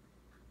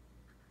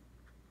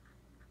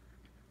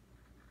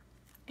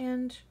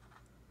and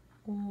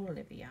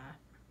Olivia.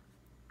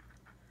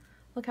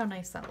 Look how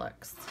nice that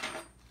looks.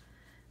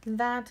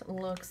 That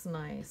looks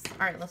nice.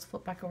 All right, let's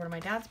flip back over to my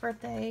dad's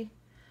birthday.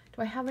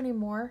 Do I have any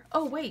more?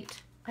 Oh,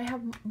 wait. I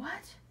have,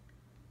 what?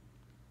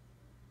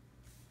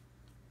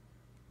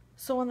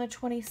 So on the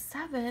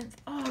 27th,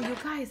 oh, you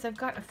guys, I've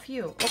got a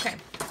few. Okay,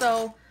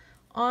 so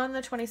on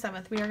the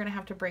 27th, we are going to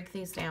have to break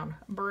these down.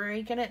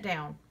 Breaking it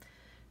down.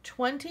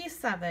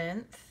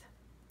 27th,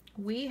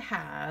 we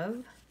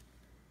have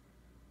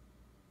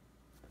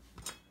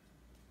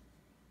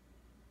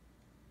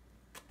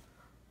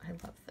I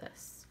love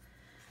this.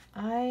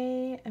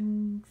 I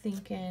am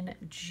thinking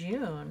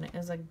June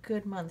is a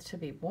good month to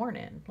be born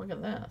in. Look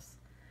at this.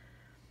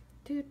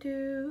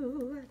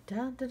 Da-da-da.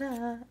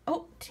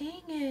 Oh,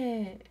 dang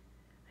it.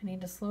 I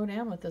need to slow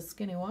down with this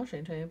skinny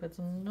washi tape. It's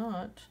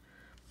not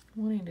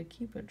wanting to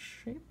keep its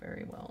shape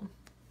very well.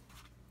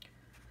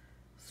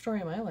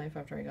 Story of my life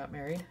after I got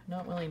married.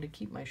 Not willing to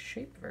keep my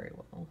shape very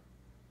well.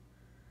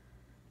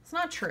 It's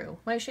not true.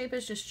 My shape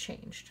has just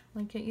changed.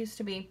 Like, it used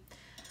to be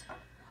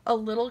a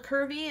little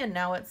curvy, and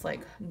now it's like,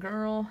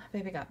 girl,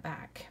 baby got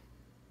back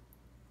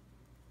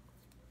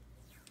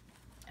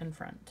and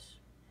front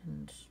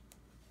and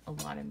a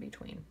lot in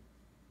between.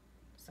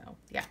 So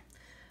yeah,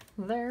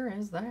 there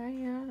is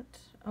that.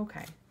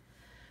 Okay,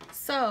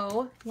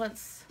 so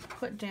let's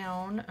put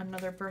down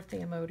another birthday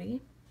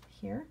emoji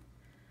here,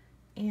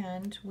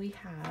 and we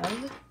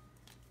have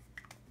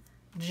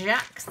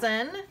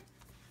Jackson.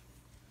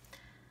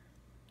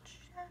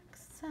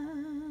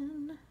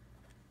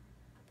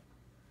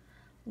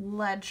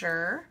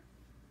 Ledger,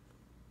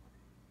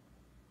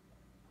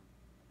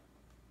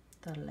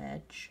 the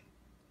ledge,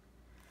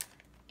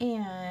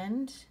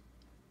 and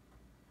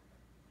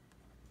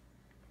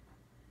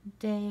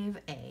Dave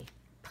A.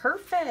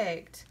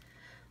 Perfect.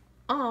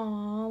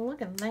 Oh,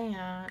 look at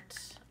that.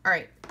 All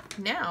right,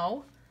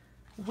 now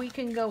we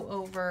can go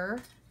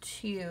over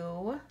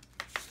to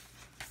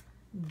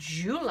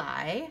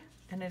July,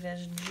 and it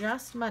is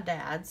just my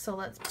dad. So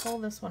let's pull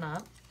this one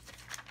up.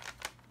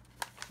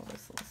 Pull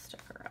this little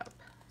sticker up.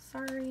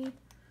 Sorry.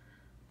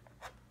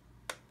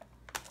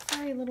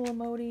 Sorry, little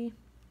emoji.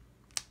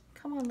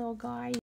 Come on, little guy.